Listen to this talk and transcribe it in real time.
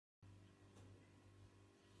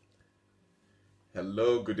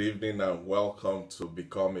Hello, good evening, and welcome to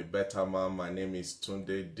Become a Better Man. My name is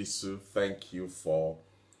Tunde Disu. Thank you for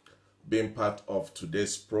being part of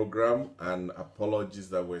today's program, and apologies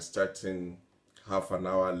that we're starting half an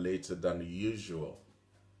hour later than usual.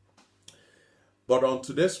 But on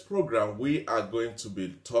today's program, we are going to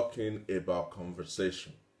be talking about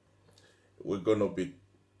conversation. We're going to be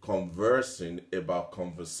conversing about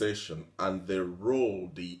conversation and the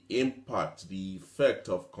role, the impact, the effect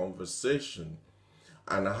of conversation,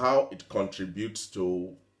 and how it contributes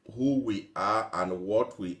to who we are and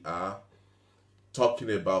what we are. Talking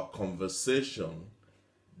about conversation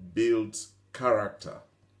builds character.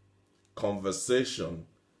 Conversation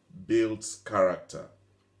builds character.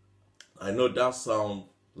 I know that sounds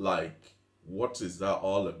like, what is that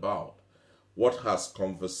all about? What has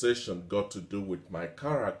conversation got to do with my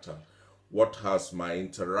character? What has my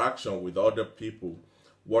interaction with other people?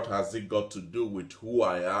 What has it got to do with who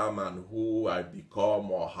I am and who I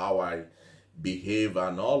become, or how I behave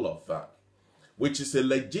and all of that? Which is a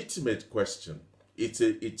legitimate question. It's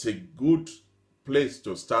a good place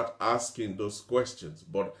to start asking those questions.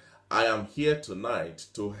 But I am here tonight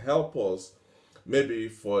to help us, maybe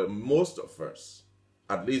for most of us,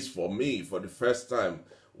 at least for me, for the first time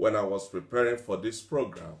when I was preparing for this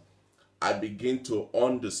program, I begin to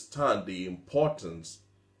understand the importance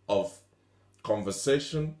of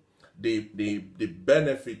conversation, the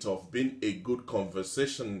benefit of being a good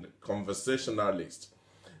conversationalist,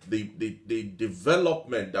 the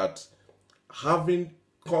development that having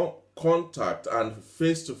contact and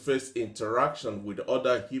face-to-face interaction with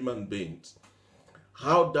other human beings,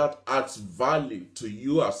 how that adds value to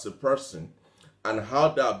you as a person, and how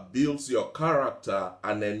that builds your character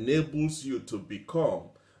and enables you to become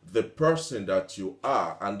the person that you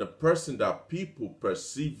are and the person that people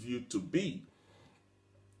perceive you to be.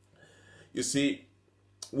 You see,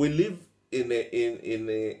 we live in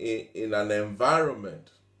an environment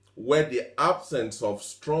where the absence of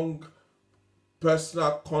strong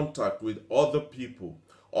personal contact with other people,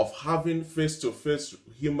 of having face-to-face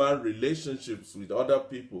human relationships with other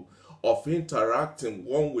people, of interacting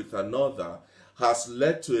one with another, has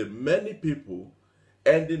led to many people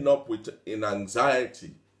ending up in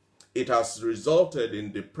anxiety. It has resulted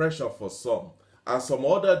in depression for some, and some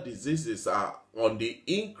other diseases are on the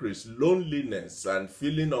increase. Loneliness and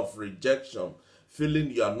feeling of rejection, feeling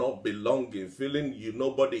you are not belonging, feeling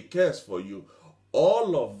nobody cares for you.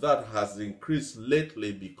 All of that has increased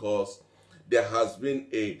lately because there has been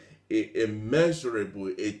a measurable,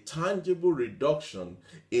 a tangible reduction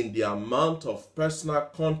in the amount of personal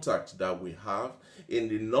contact that we have, in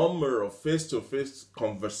the number of face-to-face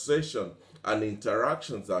conversation and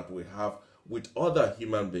interactions that we have with other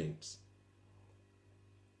human beings.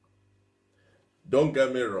 Don't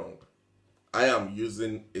get me wrong, I am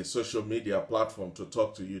using a social media platform to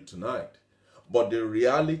talk to you tonight, but the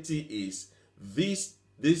reality is this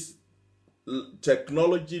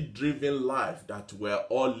technology-driven life that we're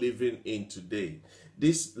all living in today,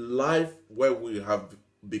 this life where we have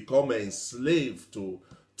become enslaved to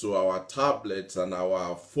our tablets and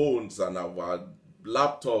our phones and our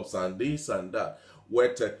laptops and this and that,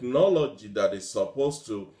 where technology that is supposed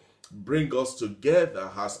to bring us together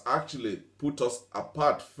has actually put us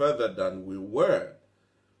apart further than we were.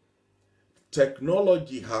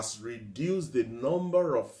 Technology has reduced the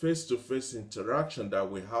number of face-to-face interaction that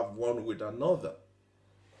we have one with another.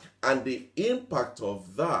 And the impact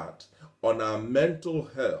of that on our mental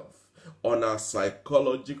health, on our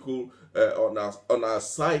psychological, on our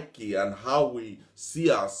psyche, and how we see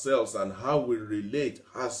ourselves and how we relate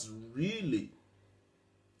has really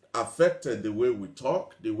affected the way we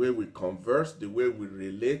talk, the way we converse, the way we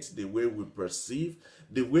relate, the way we perceive,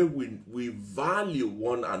 the way we value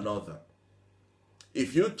one another.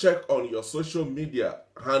 If you check on your social media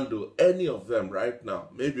handle, any of them right now,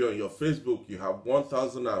 maybe on your Facebook you have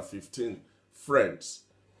 1,015 friends.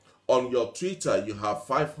 On your Twitter you have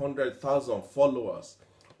 500,000 followers.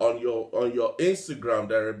 On your Instagram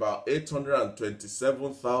there are about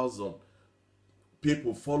 827,000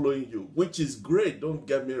 people following you, which is great, don't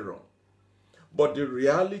get me wrong. But the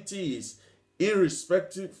reality is,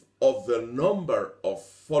 irrespective of the number of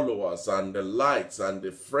followers and the likes and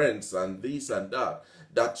the friends and this and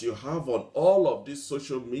that you have on all of these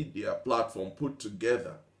social media platforms put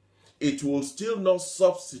together, it will still not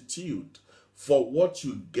substitute for what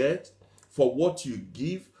you get, for what you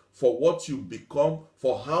give, for what you become,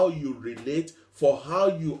 for how you relate, for how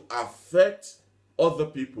you affect other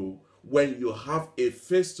people when you have a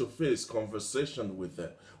face-to-face conversation with them,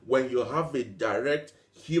 when you have a direct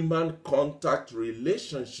human contact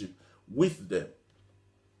relationship with them.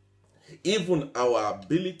 Even our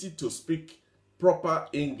ability to speak proper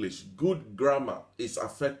English, good grammar is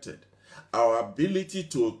affected. Our ability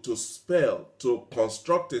to spell, to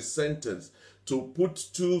construct a sentence, to put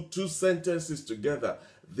two sentences together,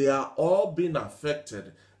 they are all being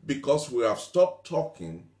affected because we have stopped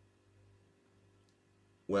talking.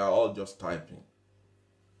 We are all just typing.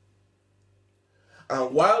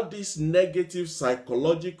 And while this negative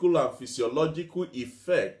psychological and physiological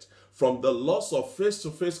effect from the loss of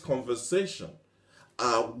face-to-face conversation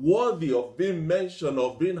are worthy of being mentioned,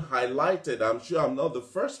 of being highlighted, I'm sure I'm not the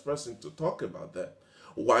first person to talk about them.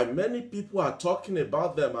 Why many people are talking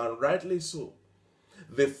about them, and rightly so.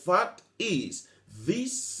 The fact is,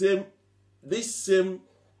 this same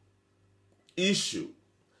issue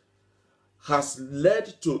has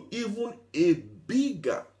led to even a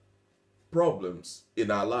bigger problems in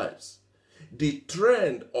our lives. The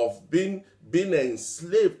trend of being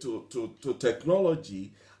enslaved to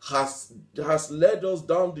technology has led us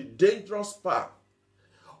down the dangerous path,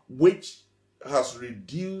 which has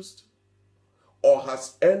reduced or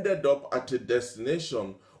has ended up at a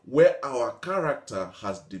destination where our character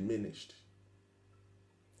has diminished.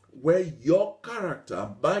 Where your character,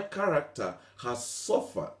 my character, has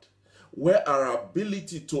suffered. Where our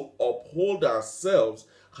ability to uphold ourselves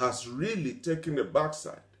has really taken a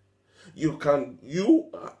backside. You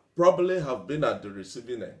probably have been at the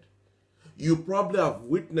receiving end. You probably have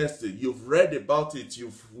witnessed it. You've read about it.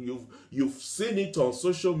 You've seen it on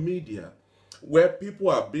social media, where people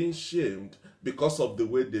are being shamed because of the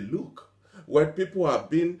way they look, where people are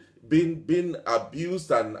being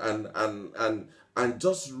abused and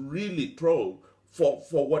just really trolled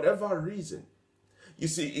for whatever reason. You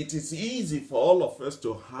see, it is easy for all of us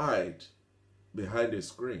to hide behind a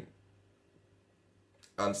screen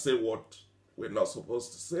and say what we're not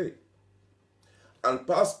supposed to say, and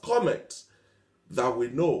pass comments that we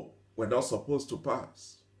know we're not supposed to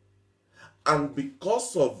pass. And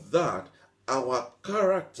because of that, our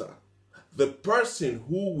character, the person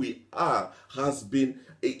who we are,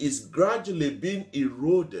 is gradually being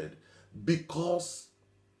eroded because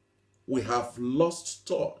we have lost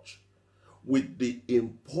touch with the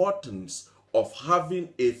importance of having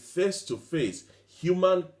a face-to-face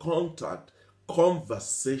human contact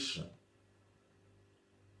conversation.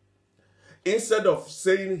 Instead of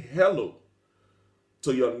saying hello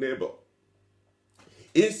to your neighbor,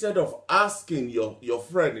 instead of asking your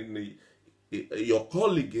friend your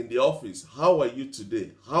colleague in the office, how are you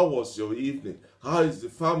today? How was your evening? How is the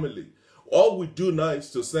family? All we do now is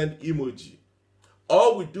to send emoji.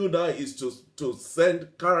 All we do now is to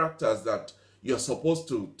send characters that you're supposed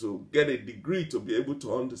to get a degree to be able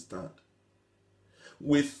to understand.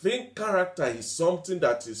 We think character is something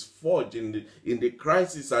that is forged in the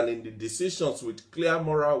crisis and in the decisions with clear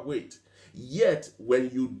moral weight. Yet, when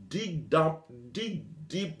you dig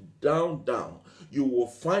deep down, you will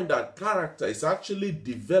find that character is actually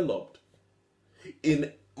developed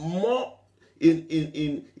in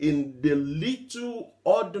the little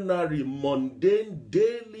ordinary mundane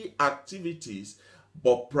daily activities,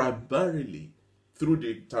 but primarily through the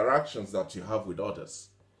interactions that you have with others,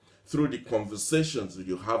 through the conversations that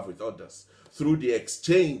you have with others, through the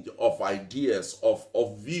exchange of ideas, of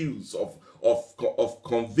views, of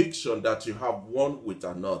conviction that you have one with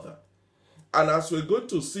another. And as we're going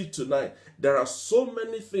to see tonight, there are so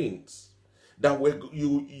many things that we're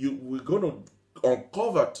going to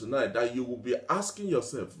uncover tonight that you will be asking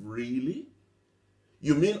yourself, really?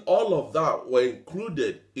 You mean all of that were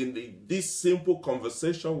included in this simple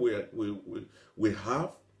conversation we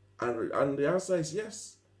have? And the answer is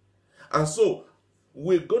yes. And so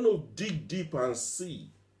we're going to dig deep and see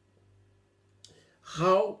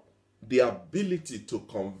how the ability to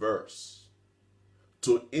converse,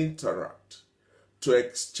 to interact, to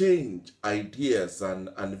exchange ideas and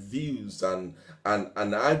views and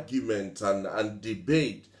argument and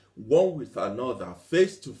debate one with another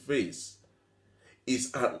face to face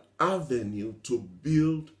is an avenue to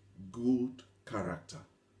build good character.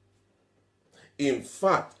 In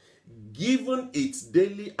fact, given its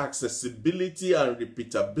daily accessibility and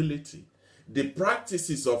repeatability, the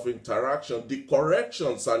practices of interaction, the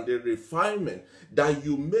corrections and the refinement that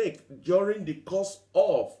you make during the course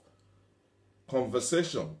of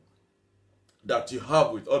conversation that you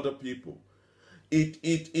have with other people,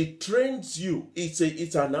 it trains you. It's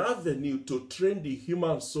an avenue to train the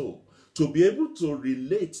human soul to be able to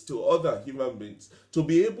relate to other human beings, to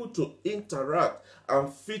be able to interact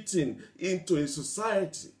and fit into a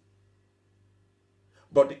society.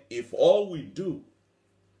 But if all we do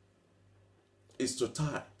is to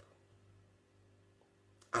type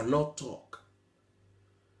and not talk,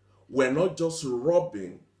 we're not just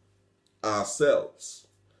robbing ourselves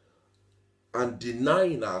and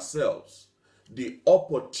denying ourselves the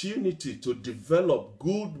opportunity to develop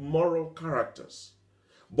good moral characters,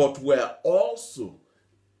 but we're also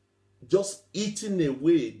just eating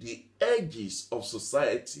away the edges of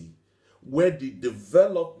society where the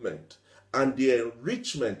development and the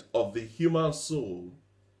enrichment of the human soul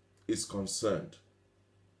is concerned.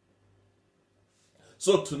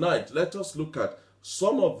 So tonight, let us look at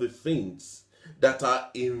some of the things that are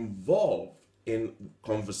involved in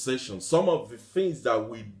conversation, some of the things that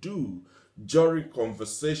we do during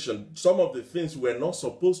conversation, some of the things we're not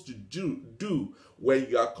supposed to do when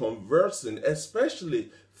you are conversing,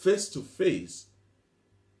 especially face to face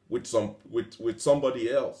with somebody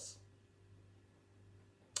else.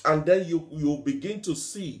 And then you begin to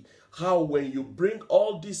see how when you bring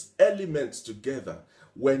all these elements together,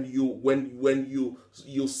 when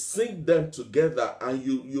you sync them together and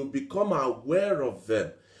you become aware of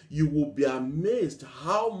them, you will be amazed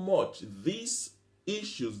how much these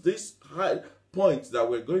issues, these high points that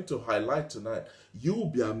we're going to highlight tonight, you will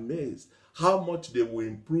be amazed how much they will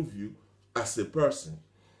improve you as a person,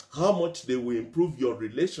 how much they will improve your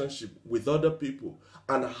relationship with other people,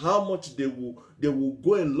 and how much they will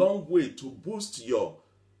go a long way to boost your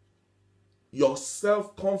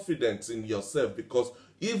self-confidence in yourself, because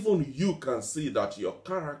even you can see that your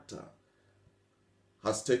character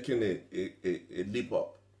has taken a leap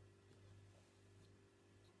up.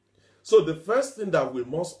 So the first thing that we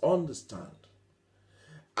must understand,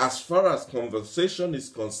 as far as conversation is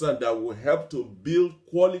concerned, that will help to build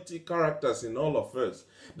quality characters in all of us,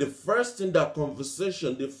 the first thing that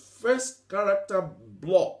conversation, the first character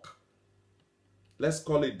block, let's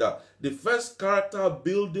call it that, the first character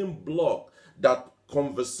building block that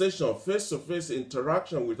conversation, face-to-face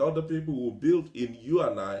interaction with other people will build in you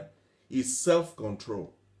and I is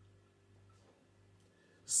self-control.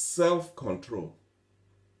 Self-control.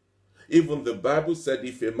 Even the Bible said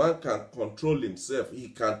if a man can control himself, he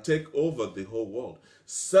can take over the whole world.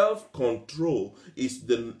 Self-control is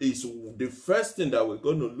the first thing that we're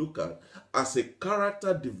going to look at as a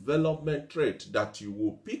character development trait that you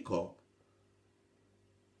will pick up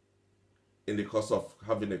in the course of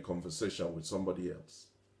having a conversation with somebody else.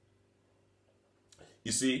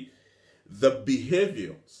 You see, the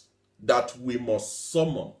behaviors that we must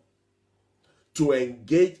summon to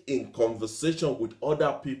engage in conversation with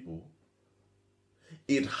other people,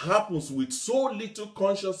 it happens with so little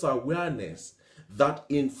conscious awareness that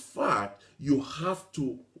in fact you have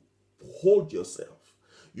to hold yourself.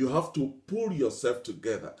 You have to pull yourself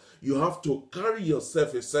together. You have to carry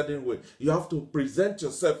yourself a certain way. You have to present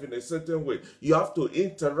yourself in a certain way. You have to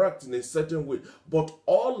interact in a certain way. But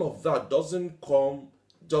all of that doesn't come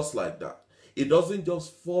just like that. It doesn't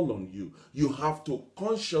just fall on you. You have to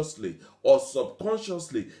consciously or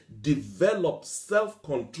subconsciously develop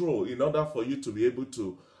self-control in order for you to be able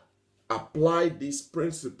to apply this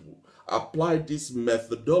principle, apply this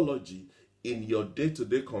methodology in your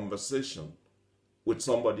day-to-day conversation with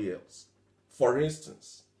somebody else. For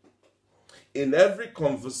instance, in every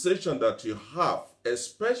conversation that you have,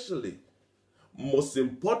 especially, most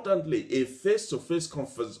importantly, a face-to-face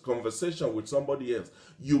conversation with somebody else,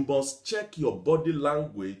 you must check your body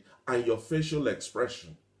language and your facial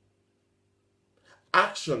expression.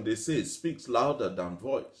 Action, they say, speaks louder than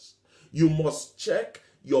voice. You must check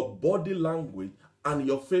your body language and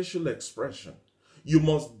your facial expression. You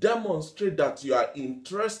must demonstrate that you are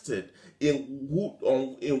interested in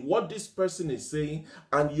what this person is saying,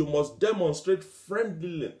 and you must demonstrate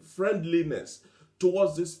friendliness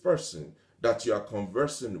towards this person that you are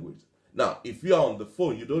conversing with. Now, if you are on the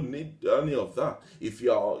phone, you don't need any of that. If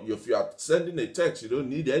you are sending a text, you don't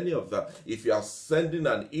need any of that. If you are sending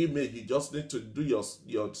an email, you just need to do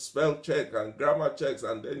your spell check and grammar checks,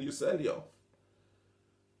 and then you send it off.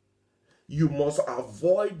 You must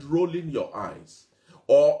avoid rolling your eyes,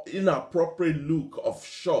 or inappropriate look of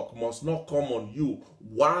shock must not come on you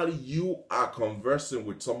while you are conversing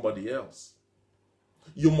with somebody else.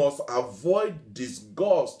 You must avoid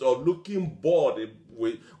disgust or looking bored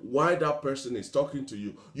with why that person is talking to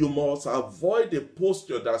you. You must avoid a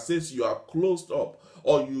posture that says you are closed up,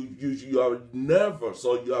 or you are nervous,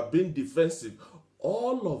 or you are being defensive.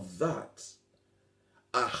 All of that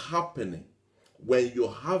are happening when you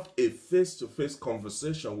have a face-to-face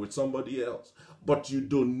conversation with somebody else. But you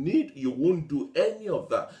won't do any of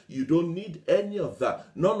that. You don't need any of that.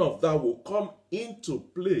 None of that will come into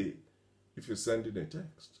play if you're sending a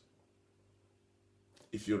text,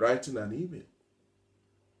 if you're writing an email,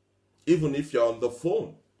 even if you're on the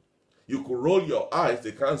phone. You could roll your eyes,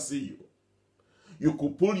 they can't see you. You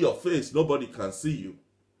could pull your face, nobody can see you.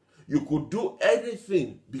 You could do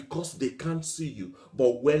anything because they can't see you.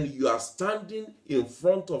 But when you are standing in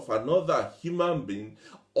front of another human being,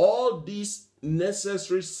 all these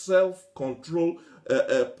necessary self-control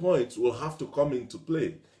points will have to come into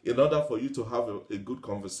play in order for you to have a good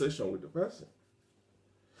conversation with the person.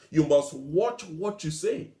 You must watch what you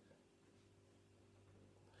say.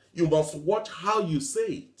 You must watch how you say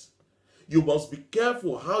it. You must be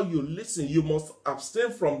careful how you listen. You must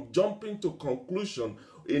abstain from jumping to conclusion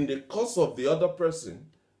in the course of the other person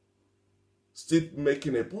still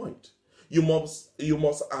making a point. You must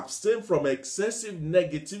abstain from excessive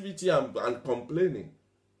negativity and complaining.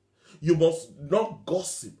 You must not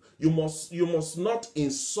gossip. You must not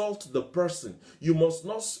insult the person. You must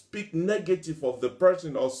not speak negative of the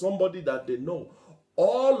person or somebody that they know.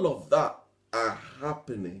 All of that are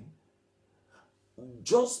happening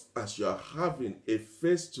just as you are having a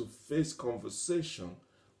face-to-face conversation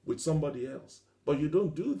with somebody else. But you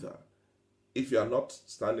don't do that if you are not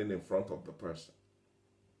standing in front of the person.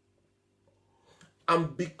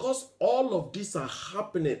 And because all of these are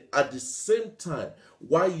happening at the same time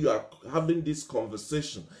while you are having this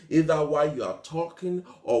conversation, either while you are talking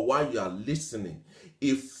or while you are listening,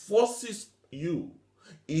 it forces you,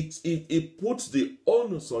 it puts the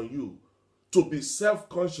onus on you to be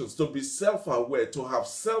self-conscious, to be self-aware, to have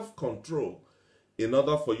self-control in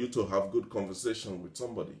order for you to have good conversation with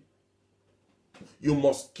somebody. You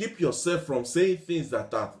must keep yourself from saying things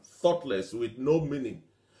that are thoughtless with no meaning,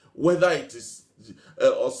 whether it is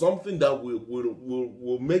or something that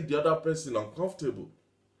will make the other person uncomfortable.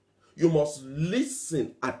 You must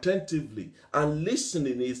listen attentively, and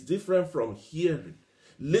listening is different from hearing.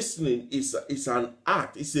 Listening is an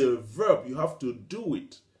act, it's a verb. You have to do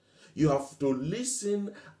it. You have to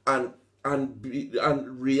listen and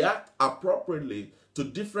react appropriately to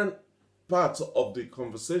different parts of the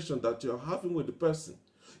conversation that you're having with the person.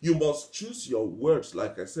 You must choose your words,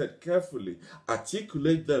 like I said, carefully,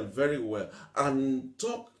 articulate them very well, and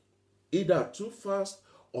talk either too fast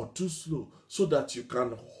or too slow so that you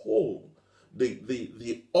can hold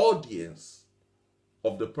the audience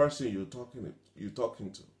of the person you're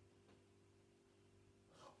talking to.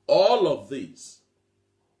 All of this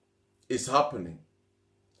is happening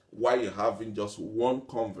while you're having just one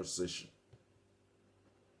conversation.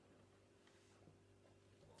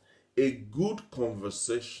 A good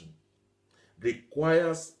conversation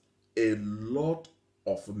requires a lot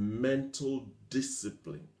of mental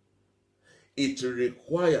discipline. It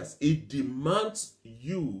demands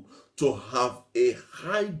you to have a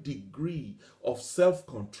high degree of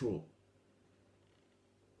self-control.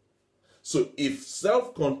 So if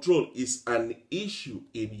self-control is an issue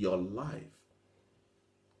in your life,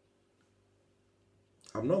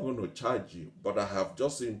 I'm not going to charge you, but I have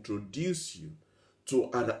just introduced you to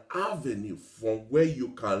an avenue from where you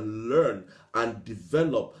can learn and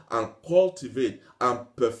develop and cultivate and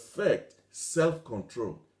perfect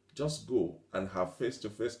self-control. Just go and have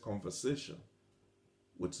face-to-face conversation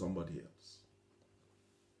with somebody else.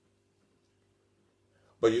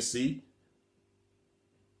 But you see,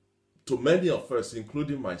 to many of us,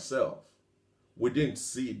 including myself, we didn't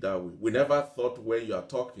see it that way. We never thought when you are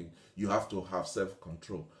talking, you have to have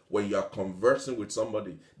self-control. When you are conversing with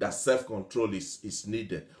somebody, that self-control is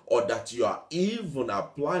needed, or that you are even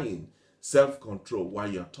applying self-control while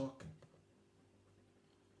you're talking.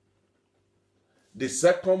 The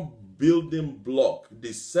second building block,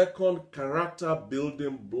 the second character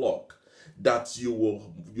building block that you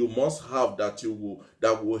must have, that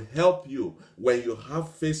will help you when you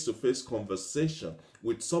have face-to-face conversation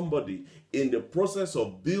with somebody in the process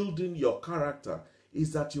of building your character,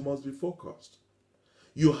 is that you must be focused.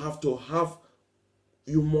 You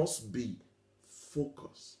must be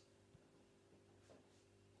focused.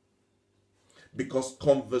 Because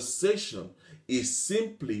conversation is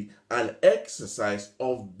simply an exercise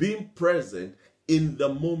of being present in the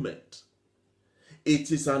moment.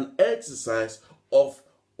 It is an exercise of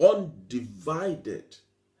undivided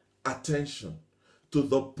attention to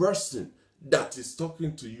the person that is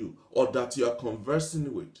talking to you or that you are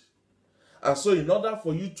conversing with. And so in order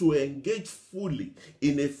for you to engage fully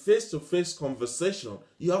in a face-to-face conversation,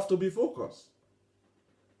 you have to be focused.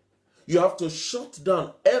 You have to shut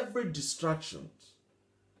down every distraction,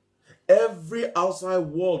 every outside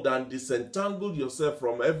world, and disentangle yourself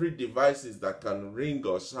from every devices that can ring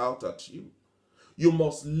or shout at you. You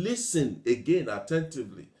must listen again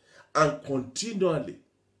attentively and continually.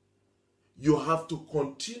 You have to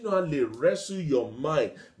continually wrestle your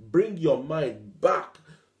mind, bring your mind back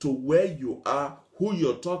to where you are, who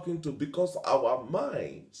you're talking to, because our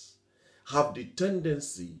minds have the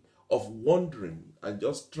tendency of wandering and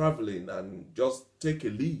just traveling and just take a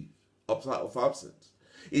leave. of absence.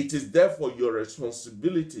 It is therefore your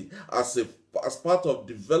responsibility as part of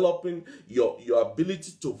developing your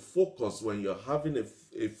ability to focus when you're having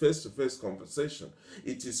a face-to-face conversation.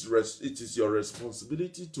 It is your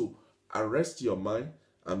responsibility to arrest your mind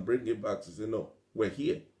and bring it back to say, no, we're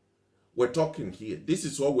here. We're talking here. This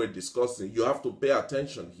is what we're discussing. You have to pay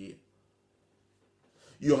attention here.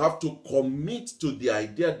 You have to commit to the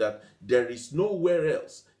idea that there is nowhere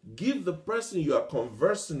else. Give the person you are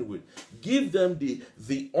conversing with, give them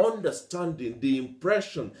the understanding, the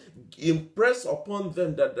impression, impress upon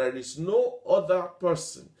them that there is no other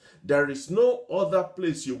person, there is no other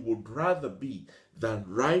place you would rather be than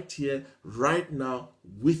right here, right now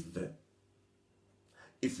with them.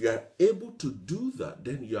 If you are able to do that,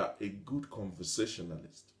 then you are a good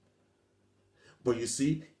conversationalist. But you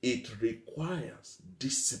see, it requires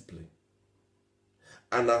discipline.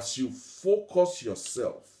 And as you focus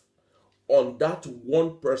yourself on that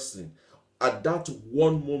one person, at that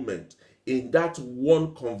one moment, in that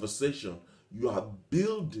one conversation, you are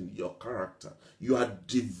building your character. You are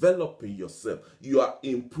developing yourself. You are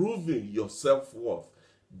improving your self-worth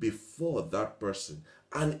before that person.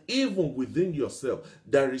 And even within yourself,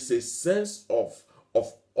 there is a sense of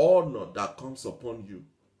honor that comes upon you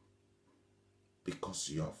because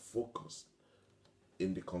you are focused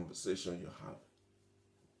in the conversation you have.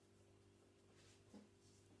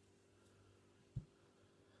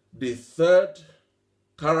 The third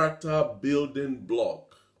character building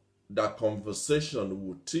block that conversation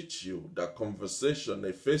will teach you, that conversation,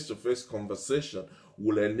 a face-to-face conversation,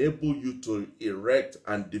 will enable you to erect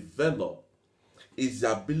and develop, is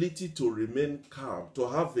the ability to remain calm, to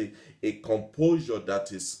have a composure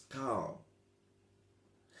that is calm.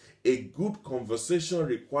 A good conversation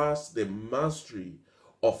requires the mastery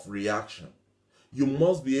of reaction. You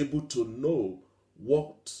must be able to know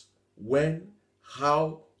what, when,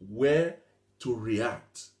 how, where to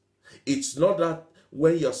react. It's not that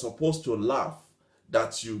when you're supposed to laugh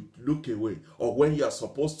that you look away, or when you're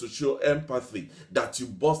supposed to show empathy that you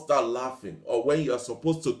burst out laughing, or when you're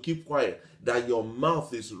supposed to keep quiet that your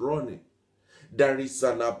mouth is running. There is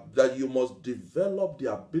that you must develop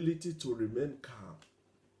the ability to remain calm,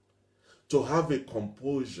 to have a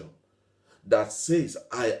composure that says,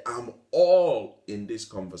 I am all in this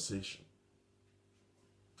conversation.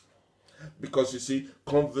 Because you see,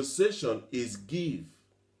 conversation is give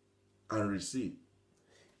and receive.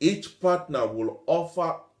 Each partner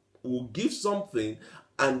will give something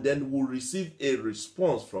and then will receive a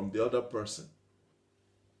response from the other person.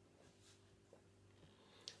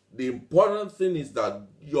 The important thing is that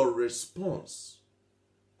your response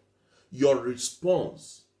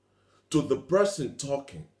to the person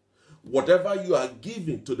talking, whatever you are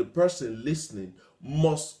giving to the person listening,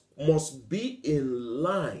 must be in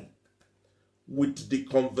line with the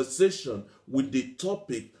conversation, with the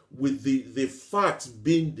topic, with the facts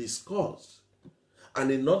being discussed.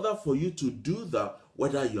 And in order for you to do that,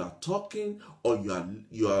 whether you are talking or you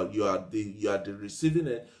are the receiving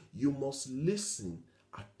end, you must listen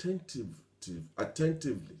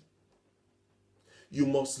attentively. You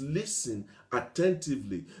must listen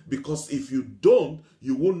attentively, because if you don't,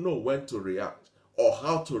 you won't know when to react or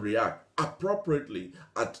how to react appropriately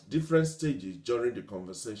at different stages during the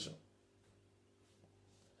conversation.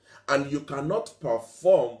 And you cannot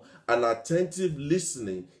perform an attentive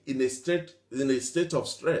listening in a state of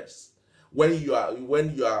stress when you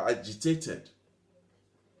are agitated.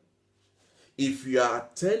 If you are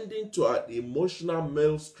attending to an emotional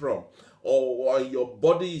maelstrom, or your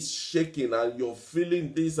body is shaking and you're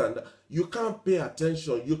feeling this and that, you can't pay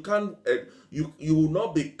attention. You can't. You will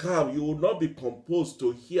not be calm. You will not be composed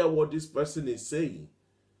to hear what this person is saying,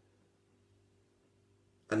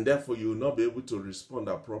 and therefore you will not be able to respond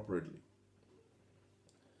appropriately.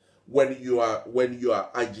 When you are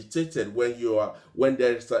agitated, when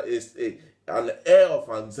there is an air of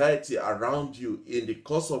anxiety around you in the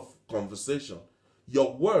course of conversation,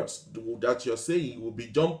 your words that you're saying will be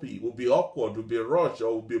jumpy, will be awkward, will be rushed,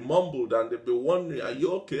 or will be mumbled, and they'll be wondering, are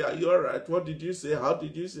you okay? Are you all right? What did you say? How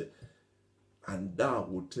did you say? And that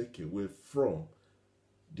will take away from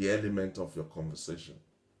the element of your conversation.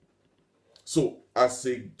 So,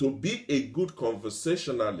 to be a good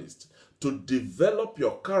conversationalist, to develop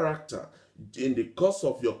your character in the course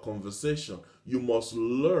of your conversation, you must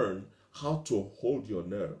learn how to hold your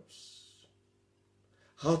nerves,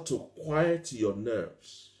 how to quiet your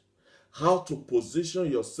nerves, how to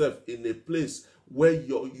position yourself in a place where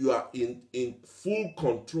you are in full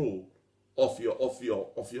control of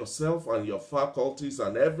yourself and your faculties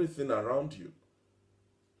and everything around you.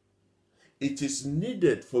 It is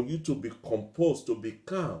needed for you to be composed, to be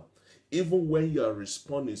calm even when you are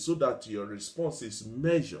responding, so that your response is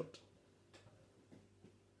measured.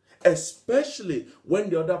 Especially when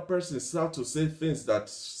the other person starts to say things that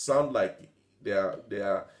sound like they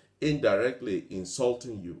are indirectly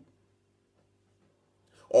insulting you.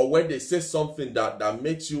 Or when they say something that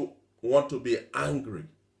makes you want to be angry.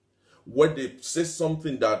 When they say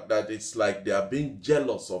something that it's like they are being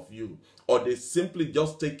jealous of you, or they simply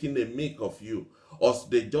just taking a mick of you, or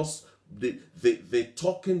they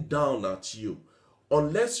talking down at you.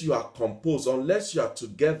 Unless you are composed, unless you are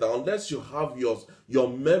together, unless you have your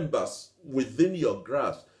members within your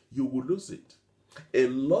grasp, you will lose it. A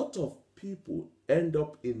lot of people end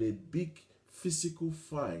up in a big physical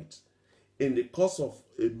fight in the course of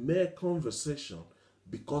a mere conversation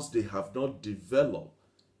because they have not developed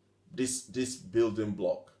this building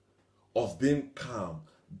block of being calm,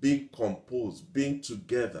 being composed, being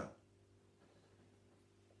together.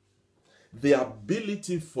 The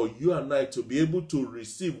ability for you and I to be able to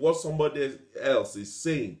receive what somebody else is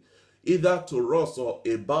saying, either to us or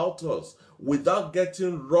about us, without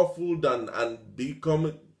getting ruffled and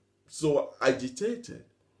becoming so agitated.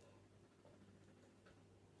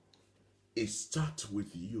 It starts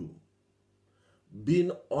with you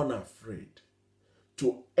being unafraid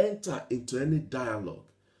to enter into any dialogue,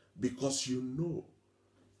 because you know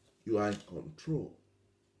you are in control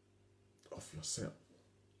of yourself.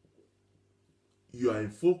 You are in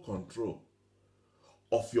full control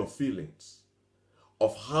of your feelings,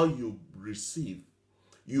 of how you receive.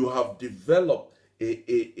 You have developed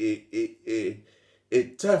a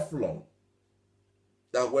Teflon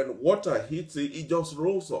that when water hits it, it just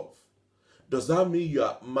rolls off. Does that mean you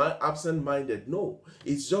are absent-minded? No.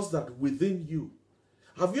 It's just that within you.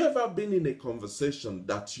 Have you ever been in a conversation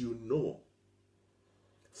that you know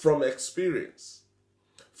from experience,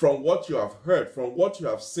 from what you have heard, from what you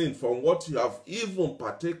have seen, from what you have even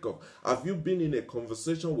partake of? Have you been in a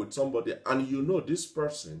conversation with somebody and you know this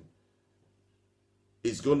person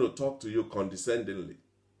is going to talk to you condescendingly,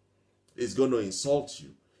 is going to insult you,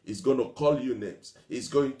 is going to call you names, is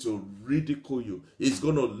going to ridicule you, is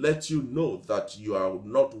going to let you know that you are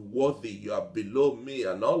not worthy, you are below me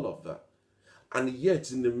and all of that? And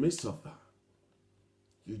yet in the midst of that,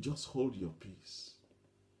 you just hold your peace.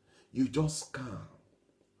 You just calm.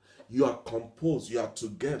 You are composed, you are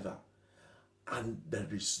together. And there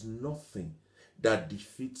is nothing that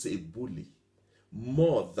defeats a bully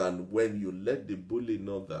more than when you let the bully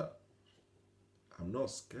know that I'm not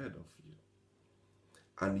scared of you.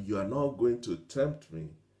 And you are not going to tempt me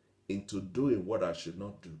into doing what I should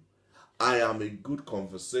not do. I am a good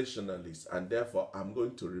conversationalist, and therefore I'm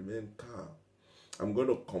going to remain calm. I'm going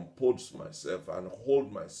to compose myself and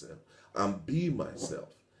hold myself and be myself,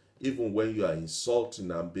 even when you are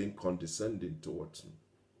insulting and being condescending towards me.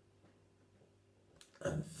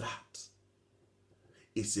 And that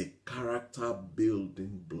is a character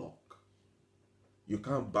building block. You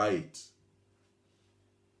can't buy it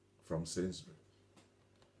from Sainsbury.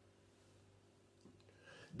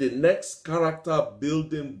 The next character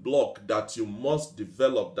building block that you must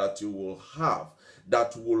develop, that you will have,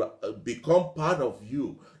 that will become part of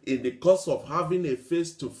you in the course of having a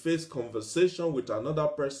face-to-face conversation with another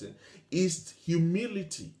person, is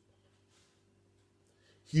humility.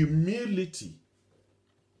 Humility.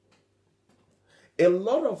 A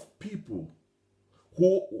lot of people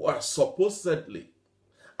who are supposedly,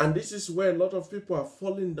 and this is where a lot of people are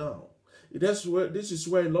falling down. This is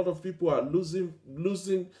where a lot of people are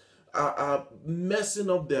messing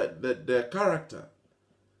up their character,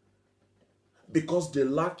 because they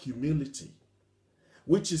lack humility,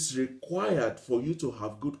 which is required for you to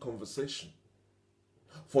have good conversation.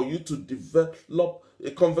 For you to develop,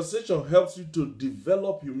 a conversation helps you to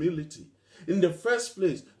develop humility. In the first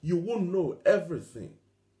place, you won't know everything.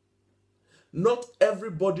 Not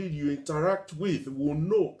everybody you interact with will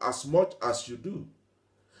know as much as you do.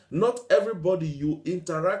 Not everybody you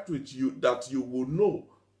interact with that you will know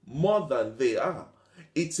more than they are.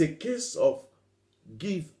 It's a case of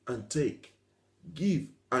give and take. Give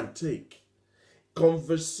and take.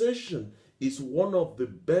 Conversation is one of the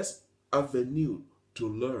best avenues to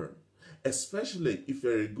learn, especially if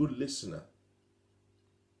you're a good listener.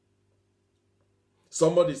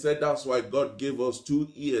 Somebody said that's why God gave us 2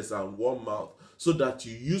 ears and 1 mouth, so that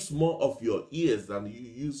you use more of your ears than you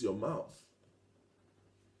use your mouth.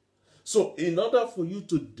 So in order for you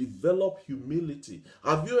to develop humility,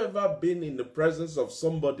 have you ever been in the presence of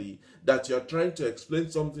somebody that you're trying to explain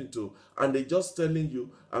something to, and they're just telling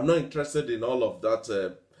you, I'm not interested in all of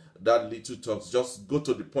that little talks, just go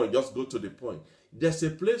to the point, just go to the point. There's a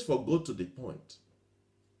place for go to the point.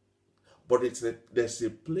 But there's a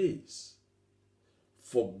place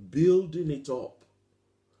for building it up,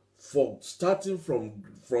 for starting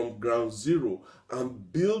from ground zero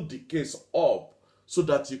and build the case up so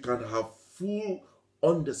that you can have full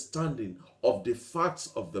understanding of the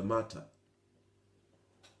facts of the matter.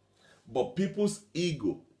 But people's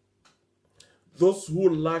ego, those who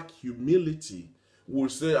lack humility, will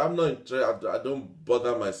say, I'm not interested, I don't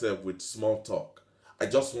bother myself with small talk. I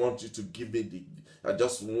just want you to give me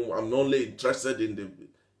I'm only interested in the,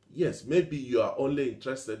 yes, maybe you are only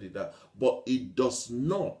interested in that, but it does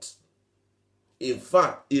not. In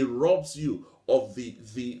fact, it robs you of the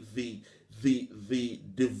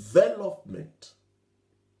development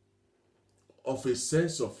of a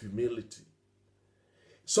sense of humility.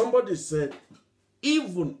 Somebody said,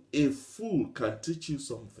 even a fool can teach you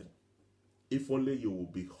something if only you will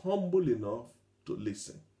be humble enough to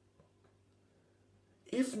listen.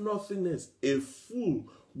 If nothing else, a fool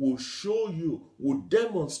will show you, will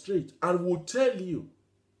demonstrate, and will tell you,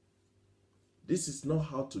 this is not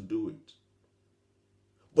how to do it.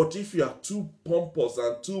 But if you are too pompous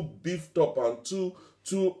and too beefed up and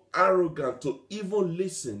too arrogant to even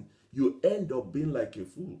listen, you end up being like a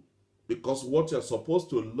fool. Because what you're supposed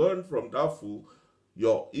to learn from that fool,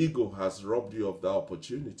 your ego has robbed you of that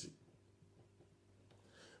opportunity.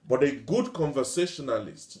 But a good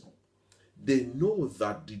conversationalist, they know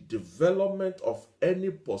that the development of any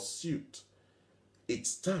pursuit, it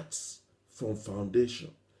starts from foundation,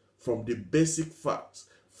 from the basic facts,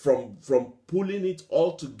 from pulling it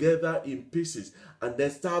all together in pieces and then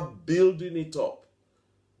start building it up.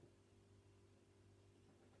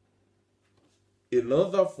 In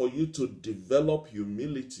order for you to develop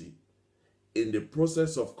humility in the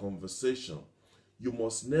process of conversation, you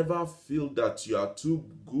must never feel that you are too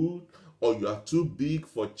good or you are too big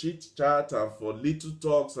for chit-chat and for little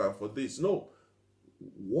talks and for this. No.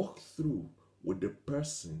 Walk through with the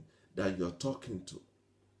person that you're talking to.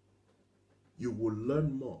 You will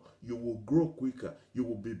learn more. You will grow quicker. You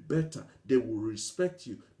will be better. They will respect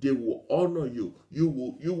you. They will honor you. You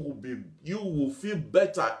will feel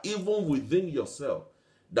better even within yourself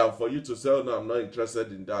than for you to say, oh, no, I'm not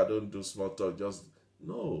interested in that. I don't do small talk. Just,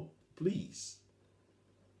 no, please.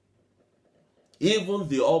 Even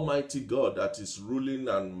the Almighty God that is ruling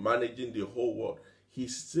and managing the whole world,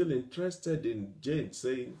 he's still interested in Jane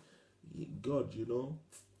saying, God,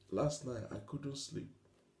 last night I couldn't sleep.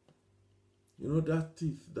 That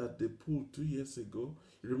teeth that they pulled 2 years ago?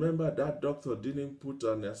 You remember that doctor didn't put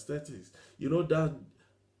anesthetics? That,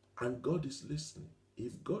 and God is listening.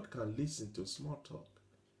 If God can listen to small talk,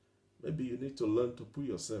 maybe you need to learn to put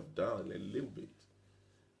yourself down a little bit,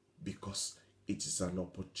 because it is an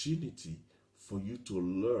opportunity for you to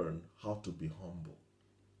learn how to be humble.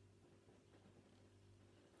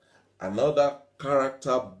 Another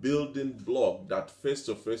character building block that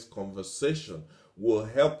face-to-face conversation will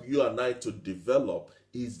help you and I to develop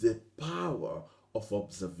is the power of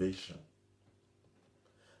observation.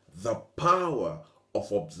 The power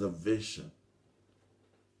of observation.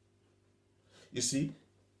 You see,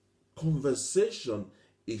 conversation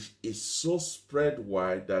is so spread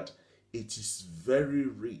wide that it is very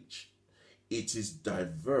rich. It is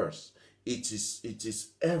diverse. It is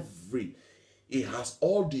every. It has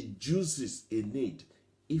all the juices in it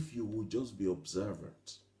if you will just be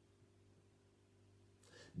observant.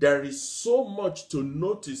 There is so much to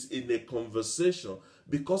notice in a conversation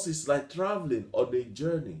because it's like traveling on a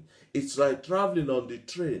journey. It's like traveling on the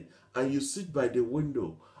train and you sit by the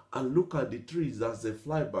window and look at the trees as they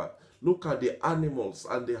fly by. Look at the animals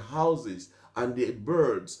and the houses and the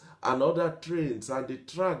birds and other trains and the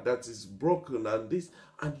track that is broken and this,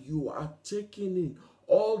 and you are taking in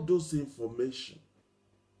all those information.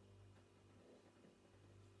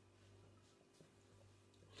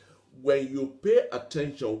 When you pay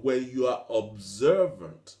attention, when you are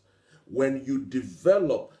observant, when you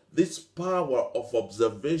develop this power of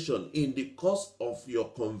observation in the course of your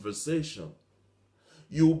conversation,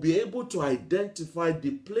 you'll be able to identify the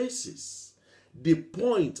places, the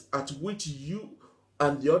point at which you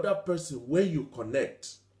and the other person, where you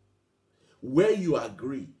connect, where you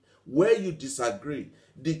agree, where you disagree,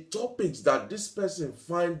 the topics that this person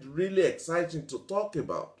finds really exciting to talk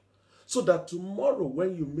about. So that tomorrow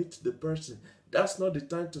when you meet the person, that's not the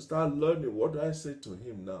time to start learning, what do I say to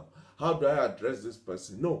him now? How do I address this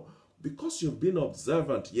person? No, because you've been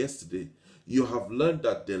observant yesterday, you have learned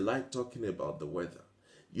that they like talking about the weather.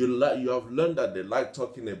 You have learned that they like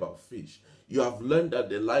talking about fish. You have learned that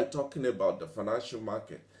they like talking about the financial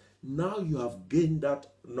market. Now you have gained that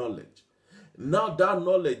knowledge. Now that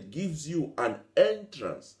knowledge gives you an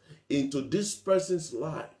entrance into this person's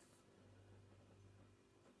life.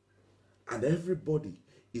 And everybody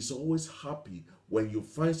is always happy when you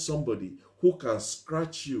find somebody who can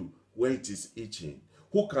scratch you where it is itching,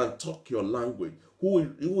 who can talk your language,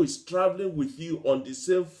 who is traveling with you on the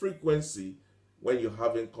same frequency when you're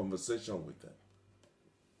having conversation with them.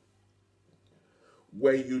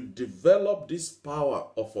 When you develop this power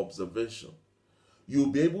of observation, you'll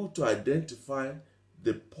be able to identify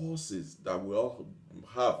the pauses that we all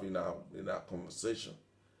have in our conversation,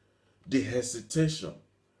 the hesitation,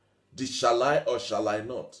 the shall I or shall I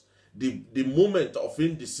not, the moment of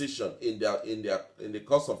indecision in the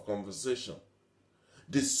course of conversation,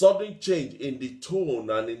 the sudden change in the tone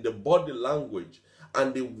and in the body language,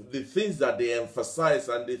 and the things that they emphasize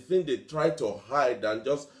and the thing they try to hide and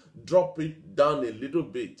just drop it down a little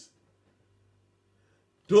bit.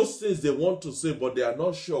 Those things they want to say, but they are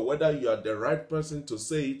not sure whether you are the right person to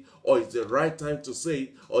say it, or it's the right time to say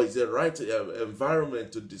it, or it's the right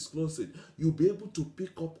environment to disclose it. You'll be able to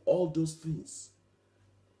pick up all those things.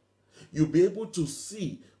 You'll be able to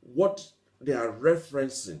see what they are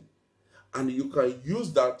referencing, and you can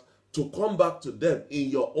use that to come back to them in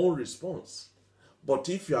your own response. But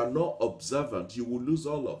if you are not observant, you will lose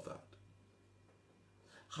all of that.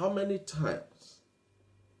 How many times,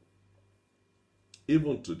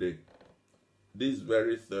 even today, this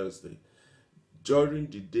very Thursday, during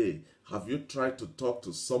the day, have you tried to talk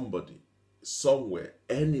to somebody, somewhere,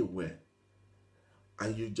 anywhere,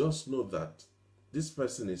 and you just know that this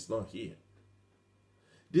person is not here?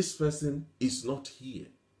 This person is not here.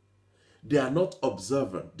 They are not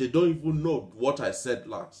observant. They don't even know what I said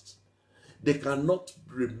last. They cannot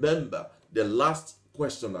remember the last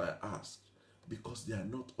question I asked because they are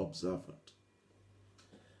not observant.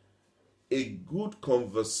 A good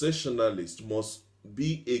conversationalist must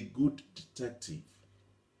be a good detective.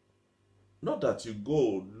 Not that you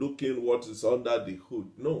go looking what is under the hood,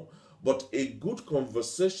 no. But a good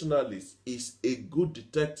conversationalist is a good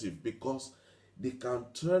detective because they can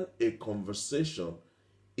turn a conversation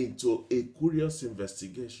into a curious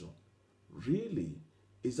investigation. Really?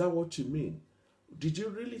 Is that what you mean? Did you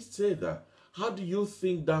really say that? How do you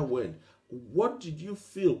think that went? What did you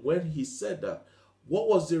feel when he said that? What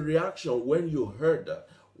was the reaction when you heard that?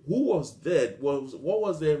 Who was there? What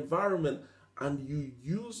was the environment? And you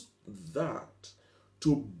use that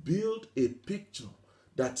to build a picture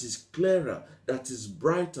that is clearer, that is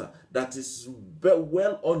brighter, that is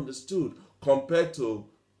well understood compared to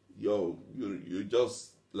you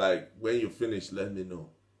just like, when you finish, let me know.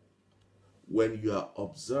 When you are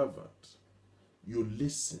observant, you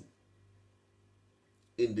listen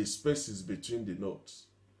in the spaces between the notes.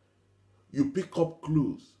 You pick up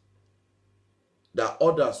clues that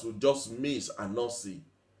others will just miss and not see.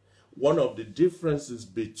 One of the differences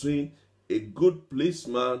between a good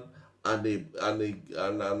policeman and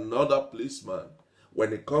another policeman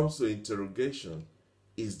when it comes to interrogation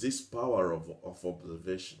is this power of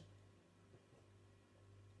observation.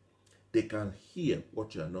 They can hear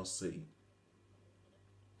what you are not saying.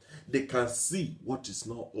 They can see what is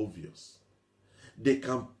not obvious. They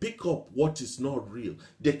can pick up what is not real.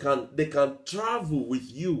 They can travel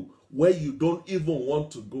with you where you don't even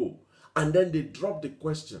want to go. And then they drop the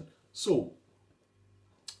question. So,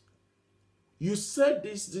 you said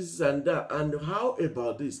this and that, and how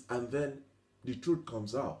about this? And then the truth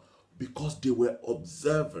comes out. Because they were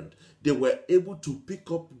observant. They were able to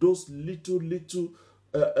pick up those little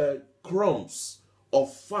crumbs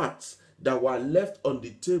of facts that were left on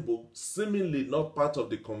the table, seemingly not part of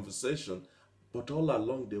the conversation, but all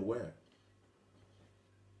along they were.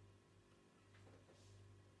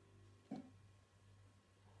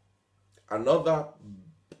 Another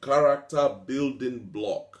character building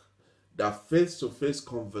block that face-to-face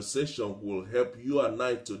conversation will help you and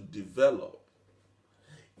I to develop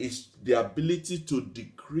is the ability to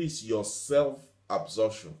decrease your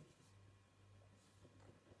self-absorption.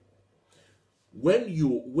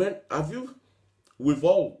 We've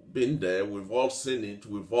all been there, we've all seen it,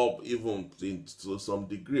 we've all even to some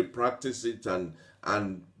degree practiced it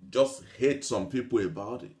and just hate some people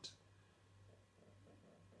about it.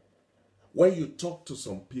 When you talk to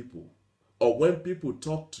some people, or when people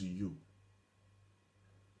talk to you,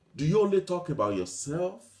 do you only talk about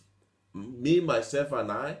yourself? Me, myself,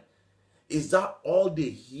 and I? Is that all they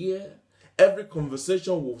hear? Every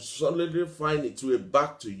conversation will suddenly find its way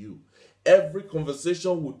back to you. Every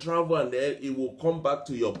conversation will travel and then it will come back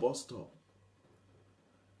to your bus stop.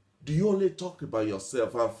 Do you only talk about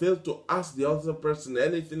yourself and fail to ask the other person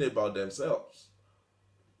anything about themselves?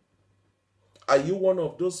 Are you one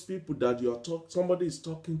of those people that somebody is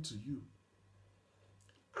talking to you,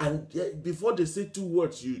 and before they say two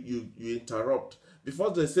words, you interrupt?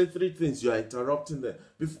 Before they say three things, you are interrupting them.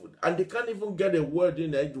 And they can't even get a word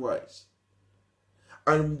in edgewise.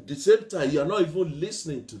 And at the same time, you are not even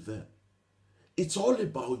listening to them. It's all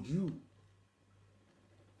about you.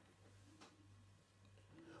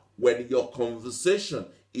 When your conversation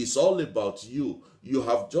is all about you, you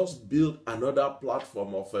have just built another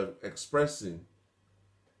platform of expressing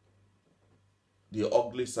the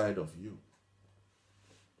ugly side of you.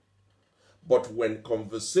 But when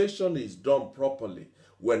conversation is done properly,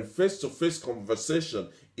 when face-to-face conversation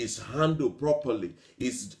is handled properly,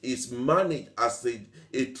 is managed as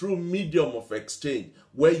a true medium of exchange,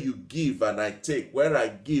 where you give and I take, where I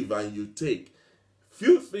give and you take,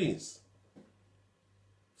 few things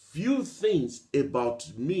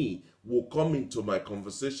about me will come into my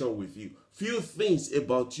conversation with you. Few things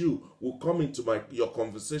about you will come into your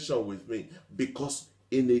conversation with me, because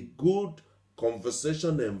in a good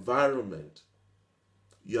conversation environment,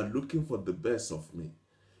 you are looking for the best of me.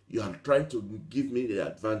 You are trying to give me the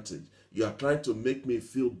advantage. You are trying to make me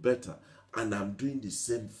feel better, and I'm doing the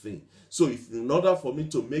same thing. So if in order for me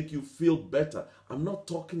to make you feel better, I'm not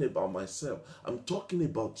talking about myself. I'm talking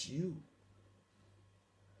about you.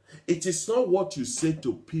 It is not what you say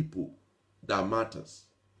to people that matters.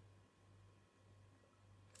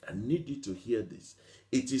 I need you to hear this.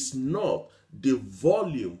 It is not the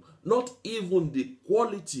volume, not even the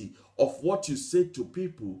quality of what you say to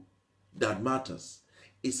people that matters.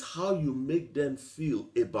 It's how you make them feel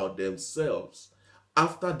about themselves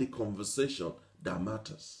after the conversation that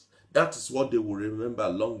matters. That is what they will remember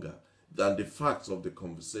longer than the facts of the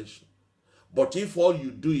conversation. But if all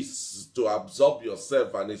you do is to absorb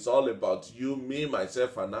yourself and it's all about you, me,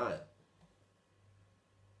 myself, and I,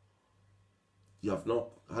 you have not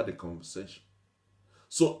had a conversation.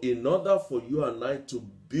 So in order for you and I to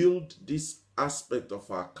build this aspect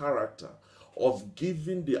of our character, of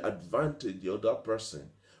giving the advantage the other person,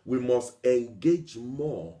 we must engage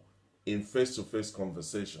more in face-to-face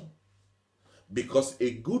conversation. Because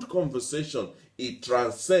a good conversation, it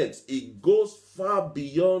transcends, it goes far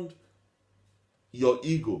beyond your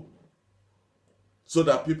ego, so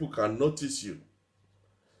that people can notice you,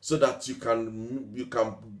 so that you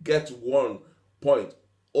can get one point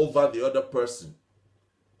over the other person.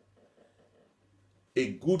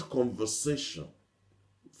 A good conversation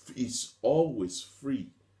is always free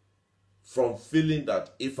from feeling that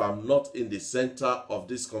if I'm not in the center of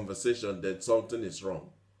this conversation, then something is wrong.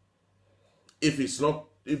 If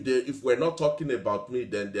we're not talking about me,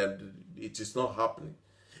 then it is not happening.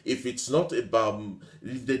 If it's not about,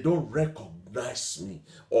 if they don't recognize me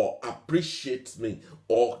or appreciate me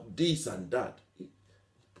or this and that,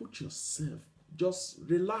 put yourself, just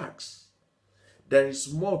relax. There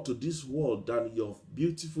is more to this world than your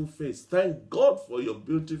beautiful face. Thank God for your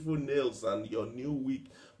beautiful nails and your new wig.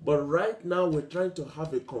 But right now we're trying to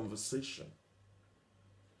have a conversation.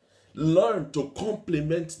 Learn to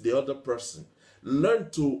compliment the other person. Learn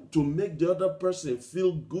to make the other person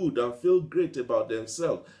feel good and feel great about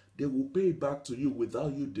themselves. They will pay back to you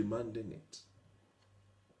without you demanding it.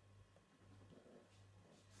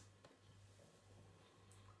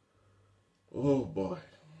 Oh boy.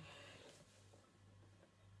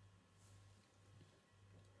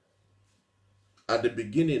 At the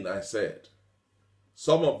beginning, I said,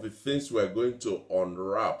 some of the things we're going to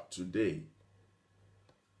unwrap today,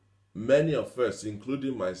 many of us,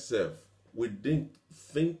 including myself, we didn't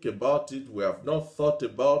think about it. We have not thought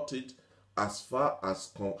about it as far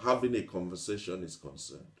as having a conversation is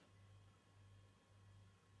concerned.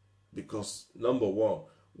 Because, number one,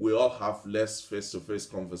 we all have less face-to-face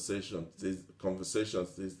conversations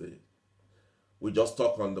these days. We just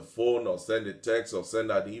talk on the phone or send a text or send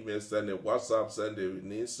an email, send a WhatsApp, send an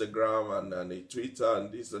Instagram and a Twitter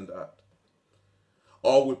and this and that.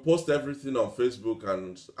 Or we post everything on Facebook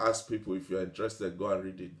and ask people, if you're interested, go and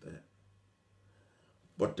read it there.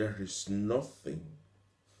 But there is nothing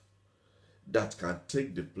that can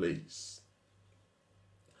take the place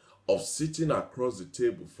of sitting across the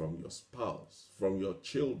table from your spouse, from your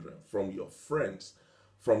children, from your friends,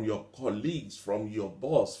 from your colleagues, from your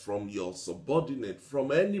boss, from your subordinate,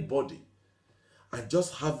 from anybody, and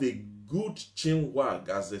just have a good chin wag,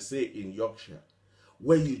 as they say in Yorkshire,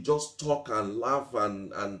 where you just talk and laugh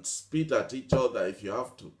and spit at each other if you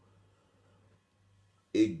have to.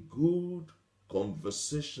 A good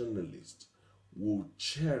conversationalist will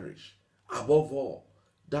cherish, above all,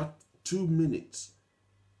 that 2 minutes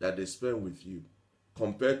that they spend with you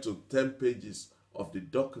compared to 10 pages of the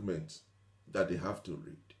document that they have to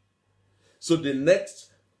read. So the next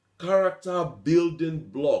character building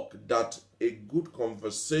block that a good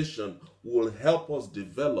conversation will help us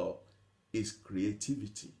develop is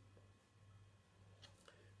creativity.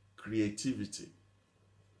 creativity.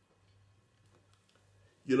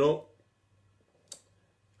 You know,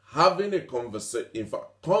 having a conversation, in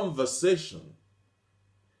fact, conversation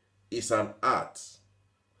is an art.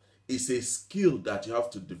 It's a skill that you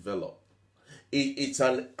have to develop. It's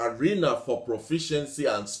an arena for proficiency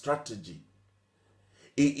and strategy.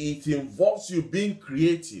 It involves you being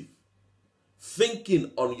creative,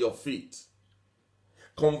 thinking on your feet.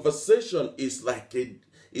 Conversation is like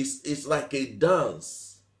a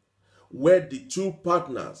dance where the two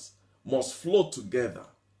partners must flow together.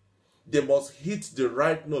 They must hit the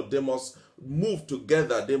right note. They must move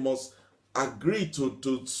together. They must agree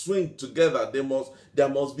to swing together. There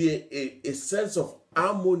must be a sense of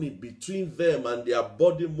harmony between them and their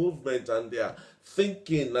body movement and their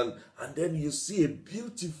thinking, and then you see a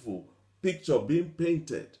beautiful picture being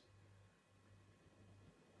painted.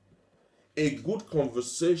 A good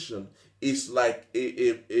conversation is like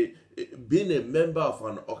being a member of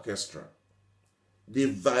an orchestra. The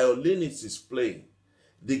violinist is playing.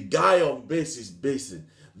 The guy on bass is bassing.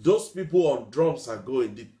 Those people on drums are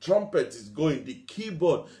going. The trumpet is going. The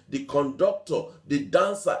keyboard, the conductor, the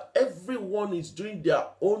dancer, everyone is doing their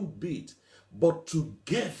own beat. But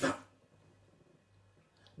together,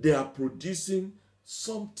 they are producing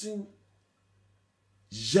something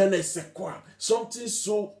je ne sais quoi, something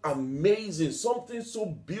so amazing, something so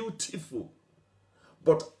beautiful.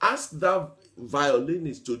 But ask that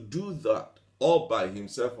violinist to do that all by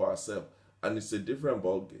himself or herself, and it's a different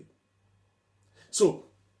ballgame. So,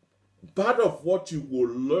 part of what you will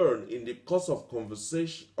learn in the course of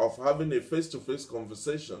conversation, of having a face-to-face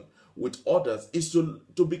conversation with others, is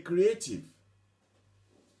to be creative.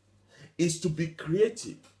 Is to be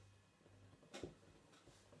creative.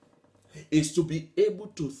 Is to be able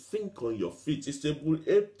to think on your feet. Is to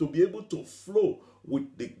be able to flow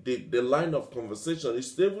with the line of conversation.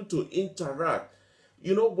 Is to be able to interact.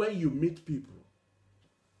 You know, when you meet people,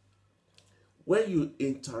 when you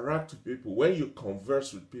interact with people, when you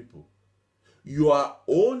converse with people, you are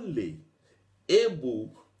only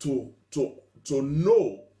able to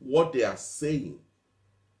know what they are saying.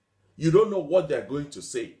 You don't know what they are going to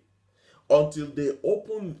say. Until they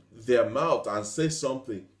open their mouth and say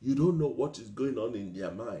something, you don't know what is going on in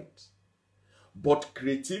their minds. But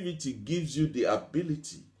creativity gives you the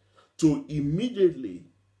ability to immediately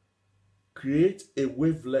create a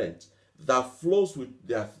wavelength that flows with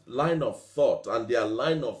their line of thought and their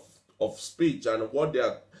line of speech and what they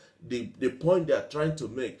are, the point they are trying to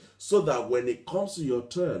make, so that when it comes to your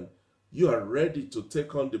turn, you are ready to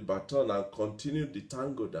take on the baton and continue the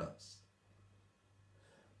tango dance.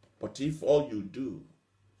 But if all you do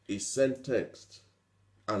is send text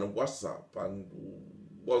and WhatsApp and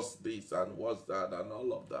what's this and what's that and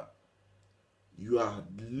all of that, you are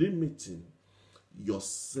limiting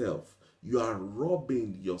yourself. You are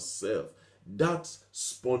robbing yourself that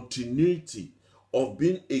spontaneity of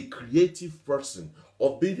being a creative person,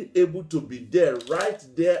 of being able to be there, right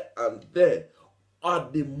there and there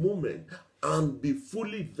at the moment, and be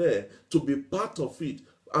fully there to be part of it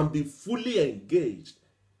and be fully engaged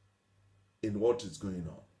in what is going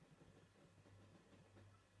on.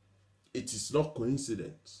 It is not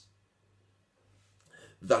coincidence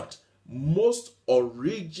that most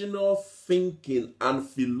original thinking and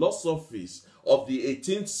philosophies of the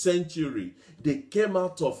 18th century, they came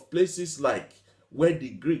out of places like where the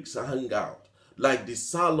Greeks hang out, like the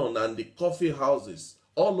salon and the coffee houses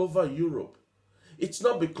all over Europe. It's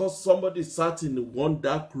not because somebody sat in one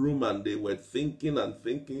dark room and they were thinking and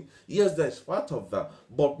thinking. Yes, there's part of that.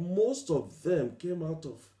 But most of them came out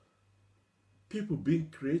of people being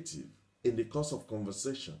creative in the course of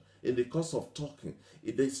conversation, in the course of talking.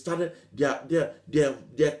 They started, their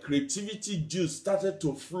creativity juice started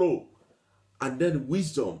to flow. And then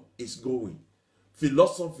wisdom is going.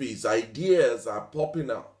 Philosophies, ideas are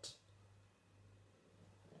popping out.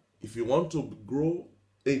 If you want to grow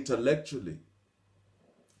intellectually,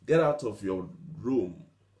 get out of your room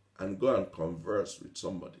and go and converse with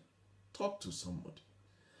somebody. Talk to somebody.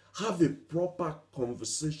 Have a proper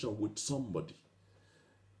conversation with somebody.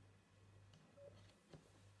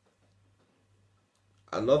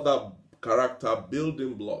 Another character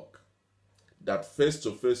building block that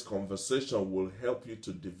face-to-face conversation will help you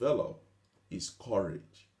to develop is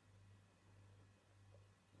courage.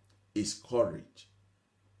 Is courage.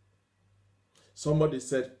 Somebody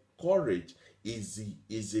said courage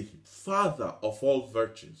is a father of all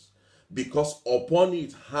virtues, because upon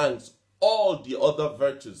it hangs all the other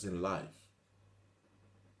virtues in life.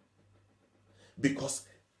 Because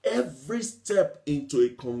every step into a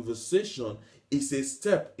conversation is a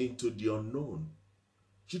step into the unknown.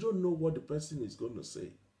 You don't know what the person is going to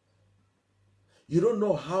say. You don't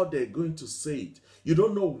know how they're going to say it. You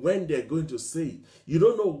don't know when they're going to say it. You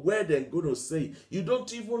don't know where they're going to say it. You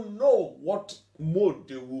don't even know what mode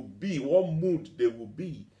they will be, what mood they will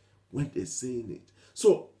be when they're saying it.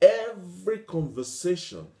 So every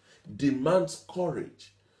conversation demands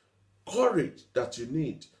courage. Courage that you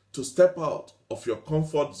need to step out of your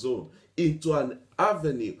comfort zone into an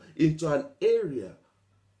avenue, into an area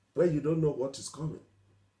where you don't know what is coming.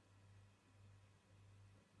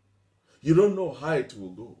 You don't know how it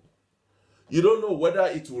will go. You don't know whether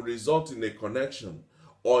it will result in a connection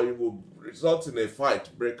or it will result in a fight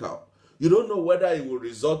breakout. You don't know whether it will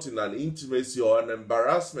result in an intimacy or an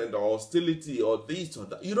embarrassment or hostility or this or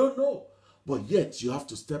that. You don't know. But yet you have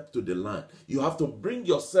to step to the line. You have to bring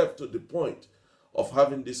yourself to the point of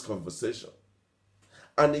having this conversation.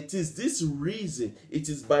 And it is this reason, it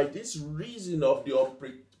is by this reason of the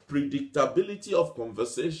unpredictability of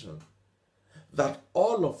conversation that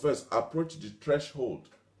all of us approach the threshold,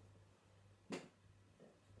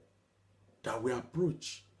 that we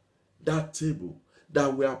approach that table,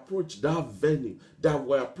 that we approach that venue, that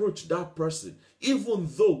we approach that person, even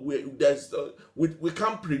though we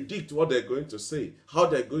can't predict what they're going to say, how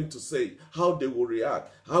they're going to say it, how they will react,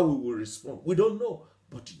 how we will respond. We don't know.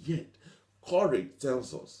 But yet, courage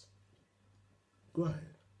tells us, go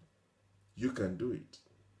ahead. You can do it.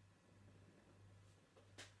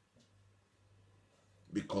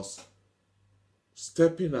 Because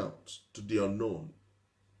stepping out to the unknown,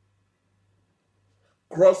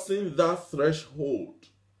 crossing that threshold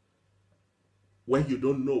when you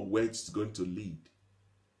don't know where it's going to lead,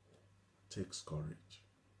 takes courage.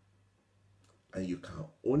 And you can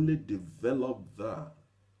only develop that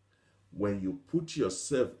when you put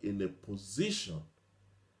yourself in a position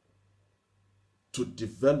to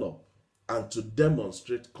develop and to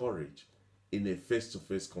demonstrate courage in a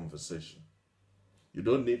face-to-face conversation. You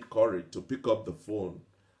don't need courage to pick up the phone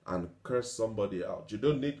and curse somebody out. You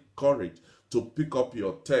don't need courage to pick up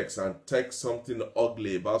your text and text something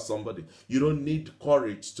ugly about somebody. You don't need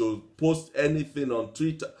courage to post anything on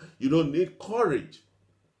Twitter. You don't need courage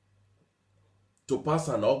to pass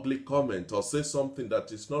an ugly comment or say something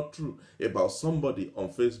that is not true about somebody on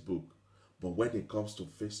Facebook. But when it comes to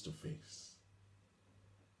face,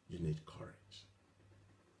 you need courage.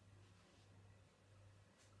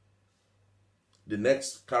 The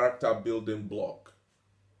next character building block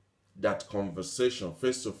that conversation,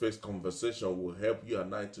 face-to-face conversation, will help you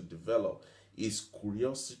and I to develop is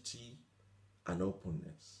curiosity and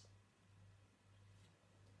openness.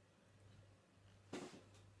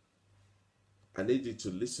 I need you to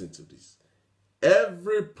listen to this.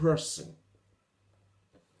 Every person,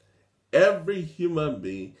 every human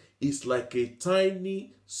being is like a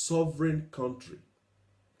tiny sovereign country,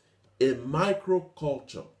 a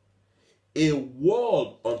microculture, a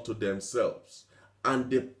world unto themselves, and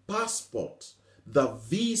the passport, the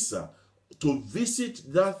visa to visit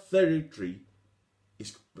that territory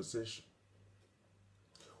is possession.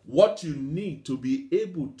 What you need to be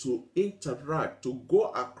able to interact, to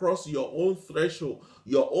go across your own threshold,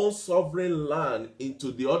 your own sovereign land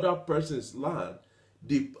into the other person's land,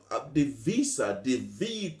 the visa, the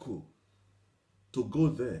vehicle to go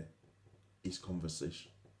there is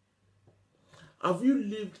conversation. Have you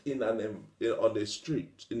lived on a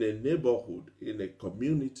street, in a neighborhood, in a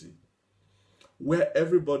community where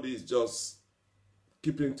everybody is just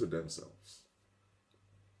keeping to themselves?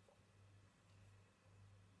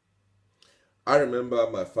 I remember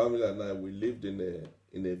my family and I, we lived in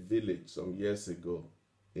a village some years ago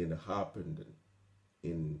in Harpenden,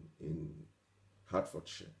 in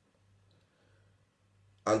Hertfordshire.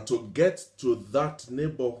 And to get to that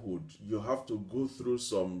neighborhood, you have to go through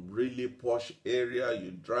some really posh area.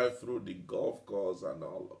 You drive through the golf course and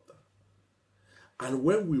all of that. And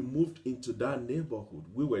when we moved into that neighborhood,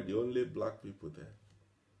 we were the only black people there.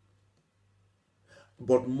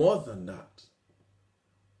 But more than that,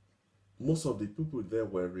 most of the people there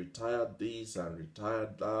were retired this and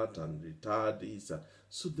retired that and retired this. And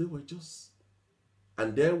so they were just,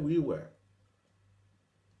 and there we were,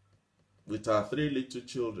 with our 3 little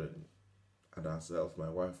children and ourselves, my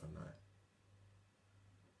wife and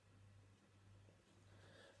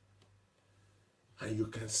I. And you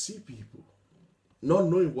can see people not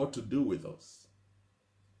knowing what to do with us.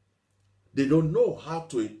 They don't know how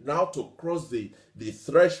to cross the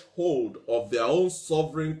threshold of their own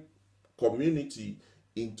sovereign community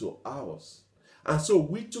into ours. And so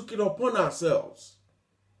we took it upon ourselves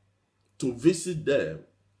to visit them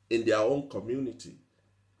in their own community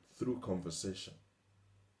through conversation.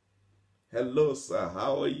 Hello, sir.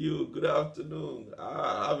 How are you? Good afternoon.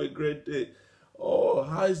 Have a great day. Oh,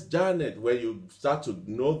 how is Janet? When you start to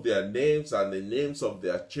know their names and the names of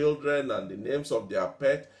their children and the names of their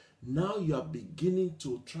pets, now you are beginning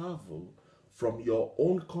to travel from your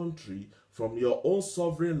own country, from your own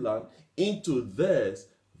sovereign land into theirs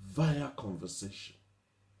via conversation.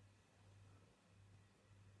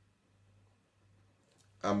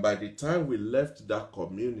 And by the time we left that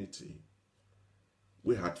community,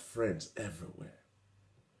 we had friends everywhere.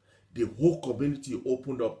 The whole community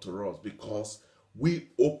opened up to us because we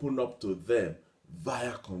opened up to them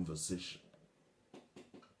via conversation.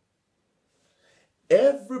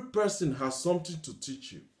 Every person has something to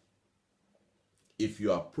teach you if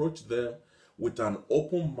you approach them with an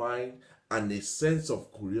open mind and a sense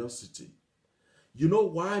of curiosity. You know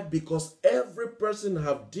why? Because every person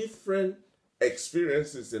have different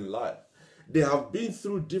experiences in life. They have been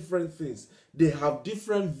through different things. They have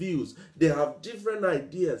different views. They have different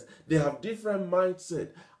ideas. They have different mindset.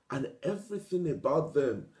 And everything about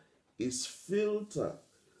them is filtered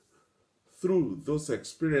through those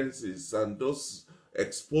experiences and those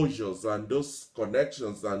exposures and those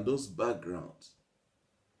connections and those backgrounds.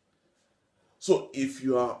 So if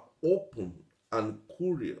you are open and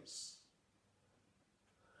curious,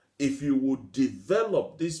 if you would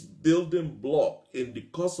develop this building block in the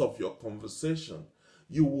course of your conversation,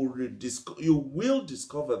 you will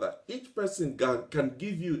discover that each person can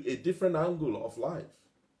give you a different angle of life.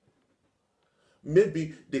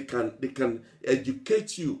 Maybe they can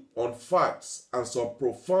educate you on facts and some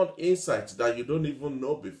profound insights that you don't even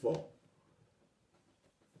know before.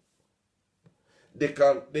 They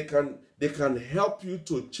can help you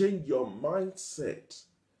to change your mindset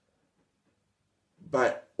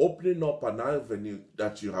by opening up an avenue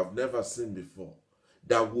that you have never seen before,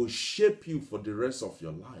 that will shape you for the rest of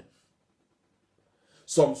your life.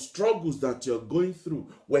 Some struggles that you're going through,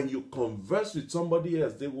 when you converse with somebody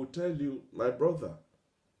else, they will tell you, my brother,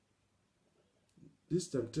 this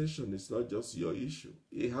temptation is not just your issue.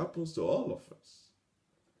 It happens to all of us.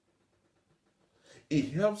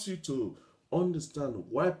 It helps you to understand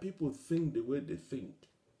why people think the way they think.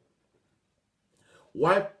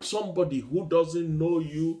 Why somebody who doesn't know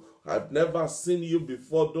you, have never seen you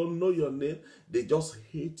before, don't know your name, they just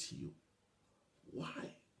hate you.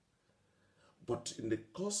 Why? But in the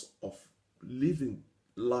course of living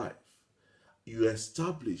life, you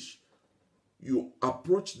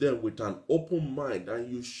approach them with an open mind and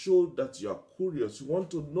you show that you are curious, you want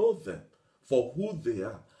to know them for who they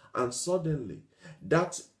are. And suddenly,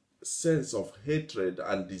 that sense of hatred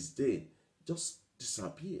and disdain just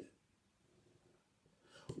disappears.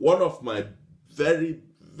 One of my very,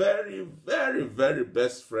 very, very, very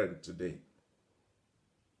best friend today,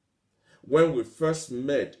 when we first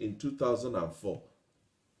met in 2004,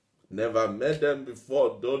 never met them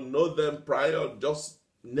before, don't know them prior, just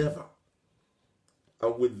never.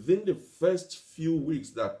 And within the first few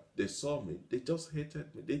weeks that they saw me, they just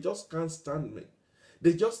hated me. They just can't stand me.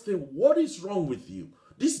 They just think, what is wrong with you?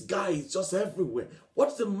 This guy is just everywhere.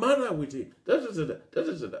 What's the matter with him?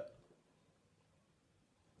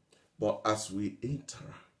 But as we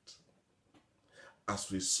interact,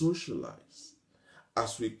 as we socialize,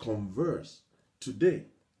 as we converse, today,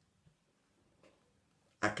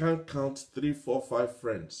 I can't count 3, 4, 5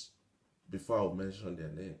 friends before I'll mention their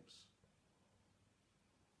names.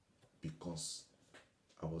 Because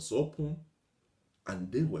I was open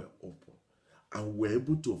and they were open. And we're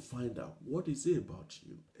able to find out, what is it about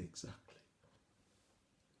you exactly?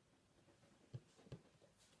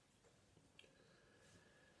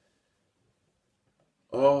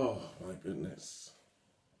 Oh my goodness.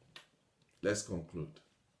 Let's conclude.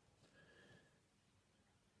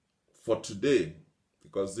 For today,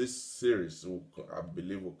 because this series, I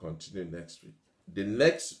believe, will continue next week. The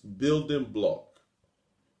next building block,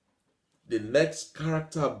 the next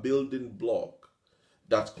character building block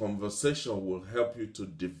that conversation will help you to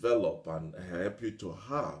develop and help you to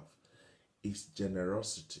have is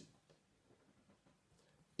generosity.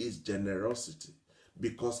 Is generosity.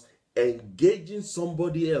 Because engaging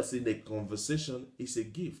somebody else in a conversation is a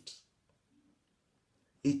gift.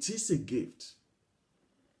 It is a gift.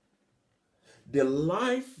 The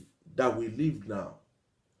life that we live now,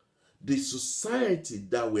 the society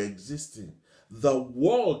that we exist in, the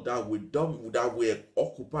world that we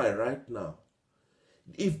occupy right now,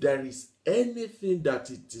 if there is anything that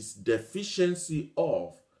it is deficiency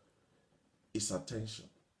of, it's attention.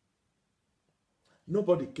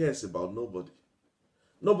 Nobody cares about nobody.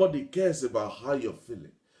 Nobody cares about how you're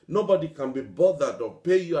feeling. Nobody can be bothered or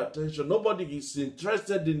pay you attention. Nobody is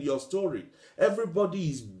interested in your story. Everybody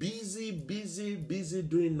is busy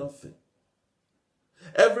doing nothing.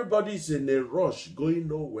 Everybody is in a rush, going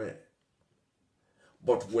nowhere.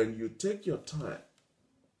 But when you take your time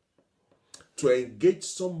to engage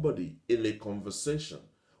somebody in a conversation,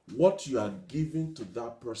 what you are giving to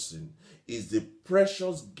that person is the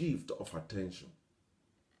precious gift of attention.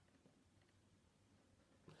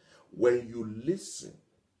 When you listen,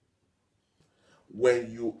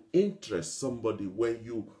 when you interest somebody, when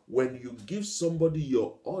you give somebody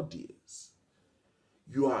your audience,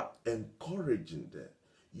 you are encouraging them.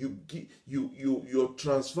 You're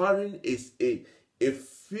transferring a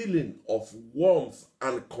feeling of warmth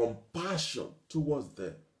and compassion towards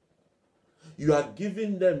them. You are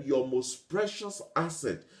giving them your most precious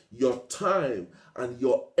asset, your time and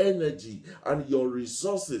your energy and your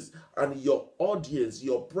resources and your audience,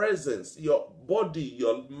 your presence, your body,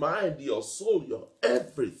 your mind, your soul, your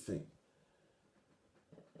everything.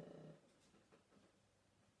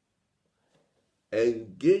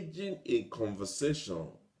 Engaging in conversation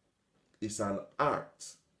is an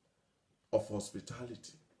act of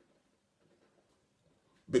hospitality.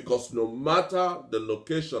 Because no matter the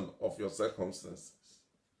location of your circumstances,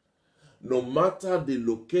 no matter the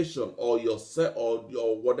location or your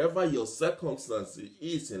whatever your circumstance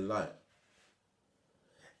is in life,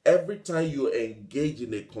 every time you engage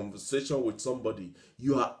in a conversation with somebody,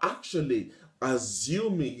 you are actually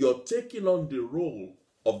assuming you're taking on the role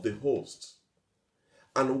of the host.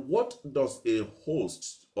 And what does a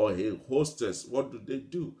host or a hostess, what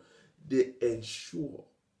do? They ensure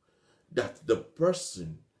that the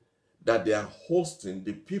person that they are hosting,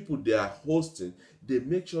 the people they are hosting, they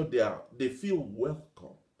make sure they feel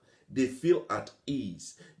welcome, they feel at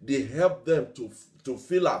ease, they help them to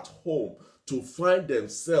feel at home, to find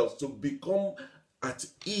themselves, to become at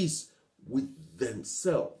ease with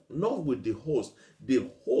themselves, not with the host. The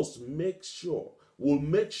host will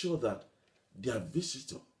make sure that their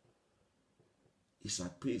visitor is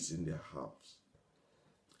at peace in their house,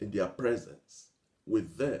 in their presence,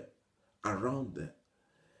 with them, around them.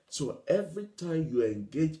 So every time you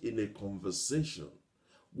engage in a conversation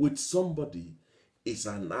with somebody, it's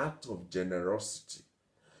an act of generosity.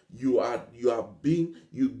 You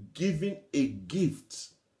giving a gift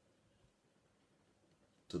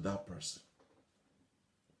to that person.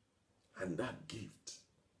 And that gift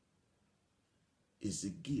is a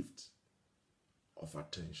gift of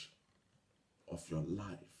attention, of your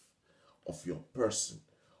life, of your person,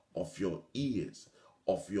 of your ears,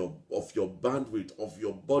 of your bandwidth, of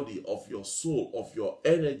your body, of your soul, of your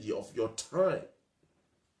energy, of your time.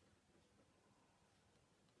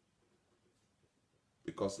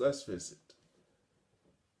 Because let's face it,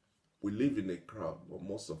 we live in a crowd, but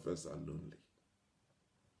most of us are lonely.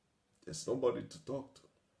 There's nobody to talk to,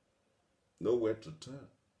 nowhere to turn.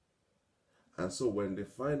 And so when they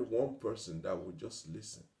find one person that will just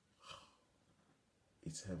listen,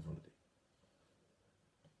 it's heavenly.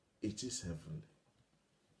 It is heavenly.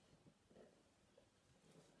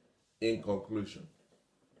 In conclusion,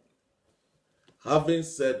 having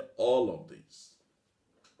said all of this,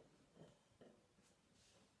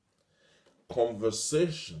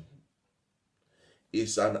 conversation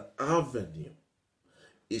is an avenue,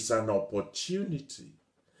 it's an opportunity,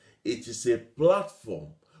 it is a platform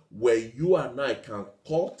where you and I can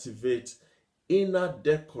cultivate inner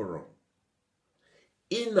decorum,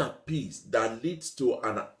 inner peace that leads to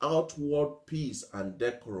an outward peace and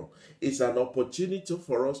decorum. It's an opportunity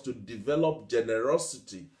for us to develop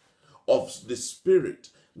generosity of the spirit,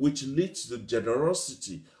 which leads to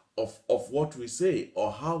generosity of what we say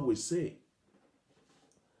or how we say.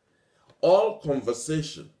 All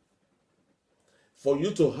conversation, for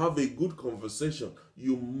you to have a good conversation,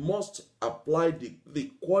 you must apply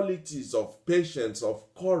the qualities of patience,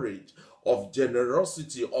 of courage, of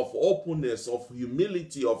generosity, of openness, of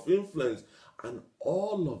humility, of influence. And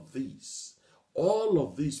all of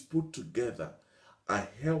these put together are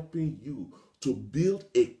helping you to build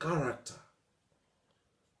a character,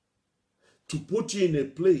 to put you in a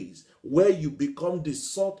place where you become the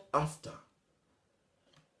sought after,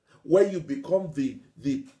 where you become the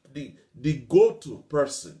go-to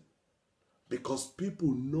person, because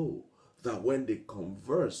people know that when they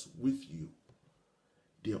converse with you,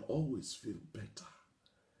 they always feel better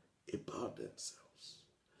about themselves.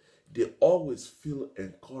 They always feel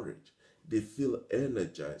encouraged. They feel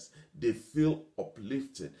energized. They feel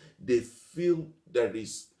uplifted. They feel there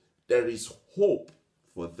is hope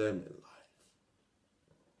for them in life.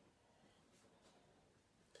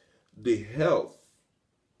 The health,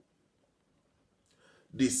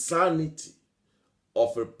 the sanity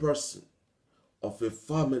of a person, of a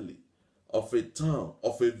family, of a town,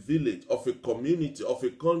 of a village, of a community, of a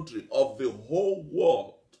country, of the whole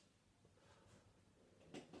world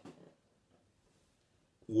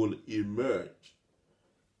will emerge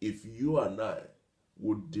if you and I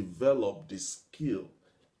would develop the skill,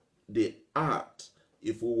 the art,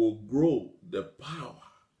 if we will grow the power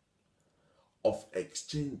of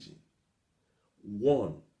exchanging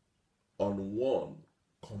one-on-one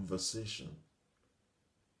conversation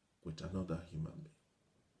with another human being.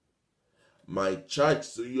 My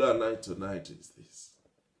charge to you and I tonight is this.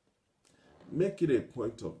 Make it a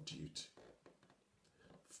point of duty.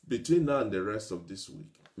 Between now and the rest of this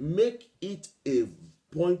week, make it a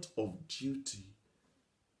point of duty,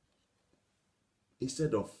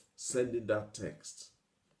 instead of sending that text,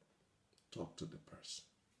 talk to the person.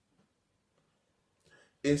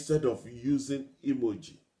 Instead of using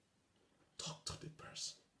emoji, talk to the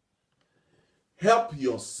person. Help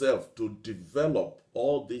yourself to develop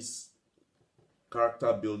all these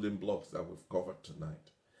character building blocks that we've covered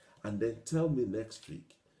tonight. And then tell me next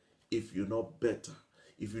week if you're not better,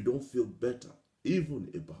 if you don't feel better, even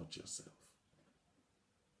about yourself.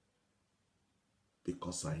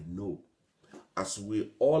 Because I know, as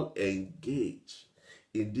we all engage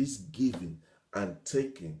in this giving and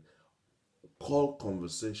taking call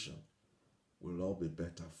conversation, we'll all be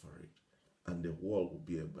better for it. And the world will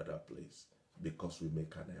be a better place because we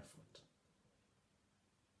make an effort.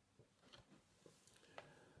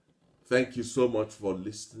 Thank you so much for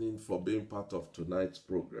listening, for being part of tonight's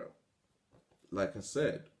program. Like I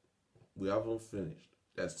said, we haven't finished.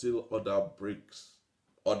 There's still other bricks,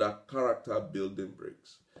 other character building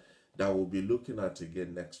bricks that we'll be looking at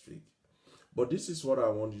again next week. But this is what I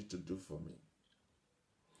want you to do for me.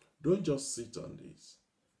 Don't just sit on this.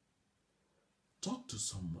 Talk to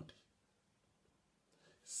somebody.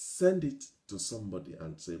 Send it to somebody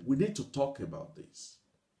and say, we need to talk about this.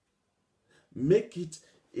 Make it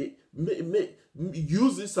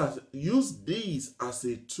use this as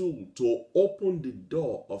a tool to open the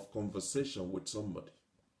door of conversation with somebody.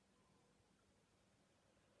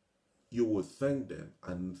 You will thank them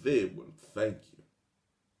and they will thank you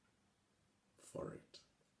for it.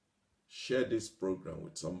 Share this program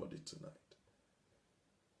with somebody tonight.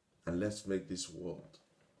 And let's make this world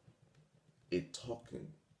a talking,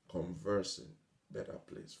 conversing, better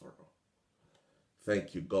place for all.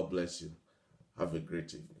 Thank you. God bless you. Have a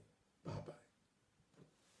great evening.